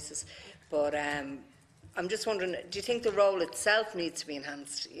children's voices. But I'm just wondering, do you think the role itself needs to be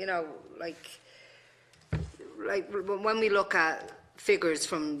enhanced? Like when we look at figures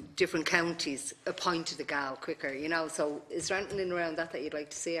from different counties appointed the GAL quicker, so is there anything around that you'd like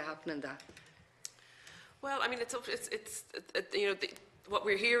to see happening there? Well, I mean, what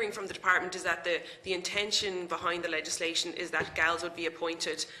we're hearing from the department is that the intention behind the legislation is that GALs would be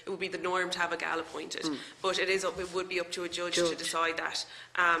appointed. It would be the norm to have a GAL appointed, but it would be up to a judge to decide that.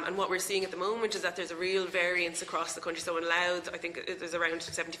 And what we're seeing at the moment is that there's a real variance across the country. So in Louth, I think there's around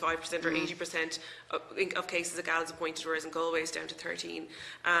 75% or 80% of cases a GAL is appointed, whereas in Galway it's down to 13.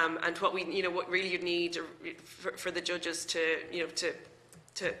 And what what really you'd need for the judges to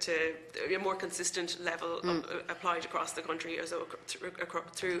a more consistent level applied across the country, or so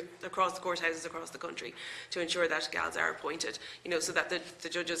across the courthouses across the country, to ensure that GALs are appointed. So that the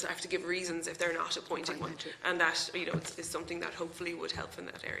judges have to give reasons if they're not appointing one, and that is something that hopefully would help in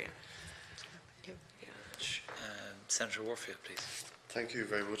that area. Senator Warfield, please. Thank you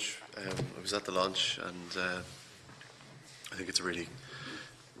very much. I was at the launch, and I think it's a really,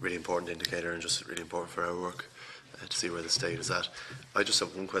 really important indicator, and just really important for our work. To see where the state is at. I just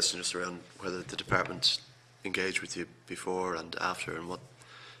have one question just around whether the department engaged with you before and after, and what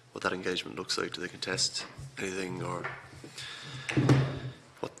that engagement looks like. Do they contest anything, or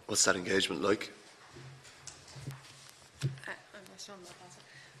what's that engagement like?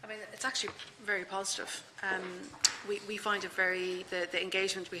 I mean, it's actually very positive. We find it the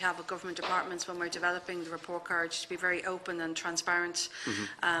engagement we have with government departments when we're developing the report card to be very open and transparent.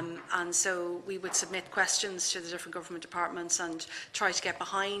 And so we would submit questions to the different government departments and try to get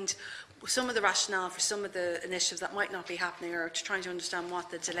behind some of the rationale for some of the initiatives that might not be happening, or to trying to understand what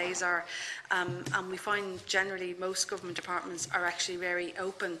the delays are. And we find generally most government departments are actually very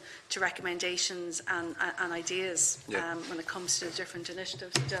open to recommendations and ideas when it comes to different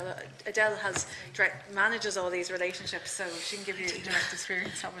initiatives. Adele manages all these relationships, so she can give you direct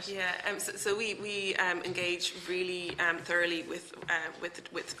experience of it. Yeah, so we engage really thoroughly with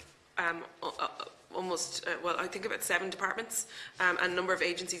almost, well, I think about 7 departments and a number of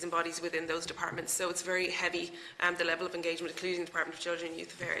agencies and bodies within those departments. So it's very heavy, the level of engagement, including the Department of Children and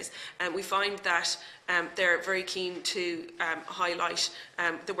Youth Affairs. And we find that they're very keen to highlight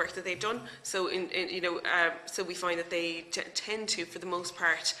the work that they've done. So, so we find that they tend to, for the most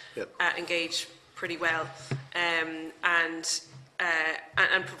part, engage pretty well. And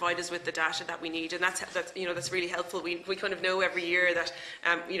provide us with the data that we need, and that's really helpful. We kind of know every year that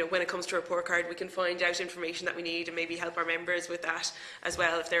when it comes to a report card, we can find out information that we need and maybe help our members with that as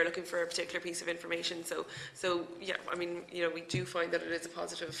well if they're looking for a particular piece of information. So yeah, I mean, we do find that it is a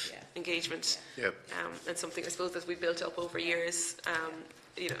positive engagement, and something I suppose that we built up over years.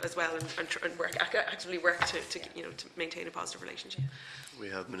 As well, and actively work to maintain a positive relationship. We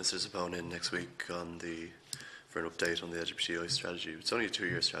have Ministers Upon in next week for an update on the LGBTI strategy. It's only a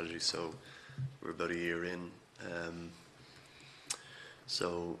 2-year strategy, so we're about a year in.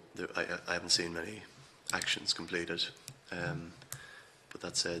 I haven't seen many actions completed. But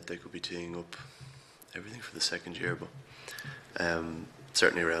that said, they could be teeing up everything for the 2nd year. But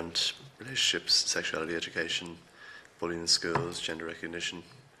certainly around relationships, sexuality education, bullying in schools, gender recognition,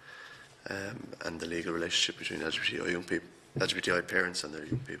 and the legal relationship between LGBTI parents and their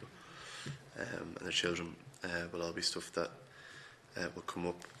young people and their children. Will all be stuff that will come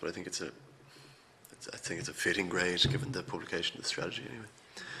up, but I think it's a fitting grade given the publication of the strategy anyway.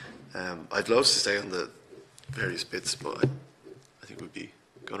 I'd love to stay on the various bits, but I think we'd be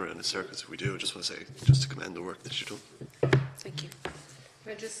going around in circles if we do. I just want to say, just to commend the work that you've done. Thank you.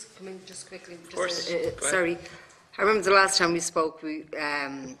 Can I just come in just quickly? Of course. Sorry. I remember the last time we spoke, the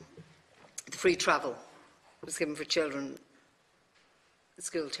free travel was given for children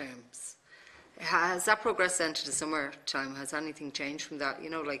school terms. Has that progressed then to the summer time? Has anything changed from that?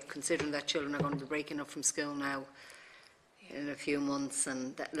 Like considering that children are going to be breaking up from school now in a few months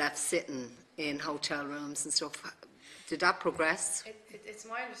and left sitting in hotel rooms and stuff. Did that progress? It's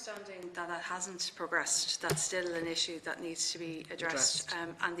my understanding that it hasn't progressed. That's still an issue that needs to be addressed.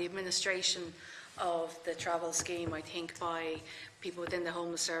 And the administration of the travel scheme, I think, by people within the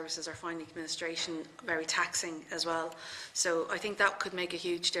homeless services are finding administration very taxing as well. So I think that could make a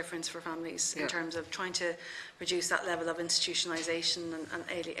huge difference for families in terms of trying to reduce that level of institutionalisation and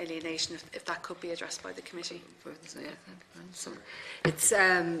alienation, if that could be addressed by the committee. It's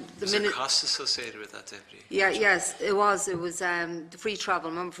Was there costs associated with that, Deputy? Yes, it was. It was the free travel,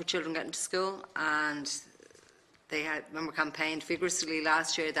 remember, for children getting to school, and they had, remember, campaigned vigorously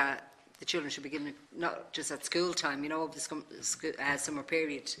last year that the children should be given, not just at school time, over the summer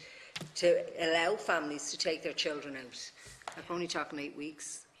period, to allow families to take their children out. Like we're only talking 8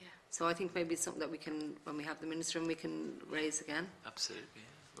 weeks. So I think maybe it's something that we can, when we have the Minister, and we can raise again. Absolutely.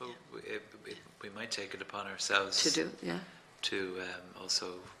 Well, we might take it upon ourselves to do, to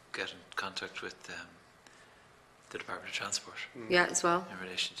also get in contact with the Department of Transport. As well. In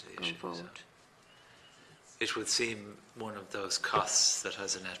relation to the going issue. Forward. So it would seem one of those costs that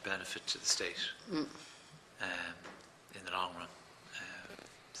has a net benefit to the state in the long run.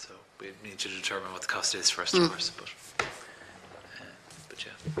 So we need to determine what the cost is first, of course. But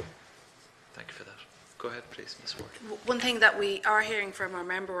yeah, thank you for that. Go ahead, please, Ms. Ward. One thing that we are hearing from our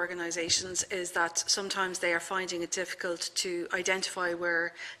member organisations is that sometimes they are finding it difficult to identify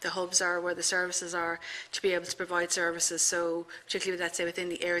where the hubs are, where the services are, to be able to provide services. So particularly, let's say, within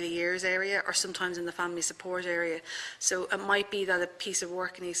the early years area, or sometimes in the family support area. So it might be that a piece of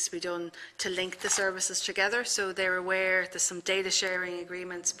work needs to be done to link the services together, so they're aware there's some data sharing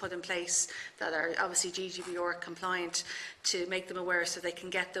agreements put in place that are obviously GDPR compliant, to make them aware so they can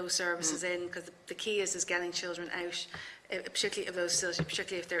get those services in, because the key is getting children out particularly of those facilities,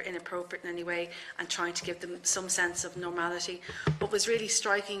 particularly if they're inappropriate in any way, and trying to give them some sense of normality. What was really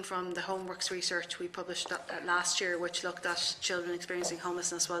striking from the Homeworks research we published last year, which looked at children experiencing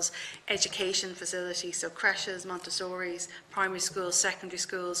homelessness, was education facilities. So creches, Montessori's, primary schools, secondary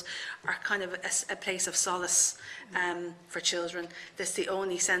schools are kind of a place of solace for children. This is the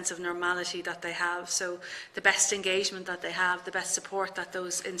only sense of normality that they have. So the best engagement that they have, the best support that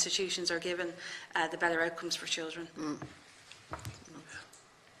those institutions are given, the better outcomes for children.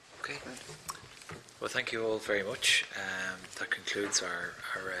 Okay. Well, thank you all very much. That concludes our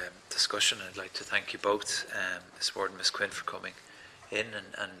discussion. I'd like to thank you both, Ms Ward and Ms Quinn, for coming in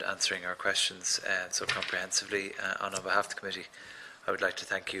and answering our questions so comprehensively. On behalf of the committee, I would like to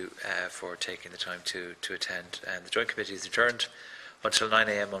thank you for taking the time to attend. And the Joint Committee is adjourned until 9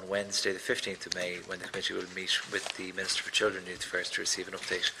 a.m. on Wednesday, the 15th of May, when the committee will meet with the Minister for Children and Youth Affairs to receive an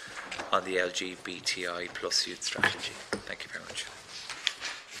update on the LGBTI+ youth strategy.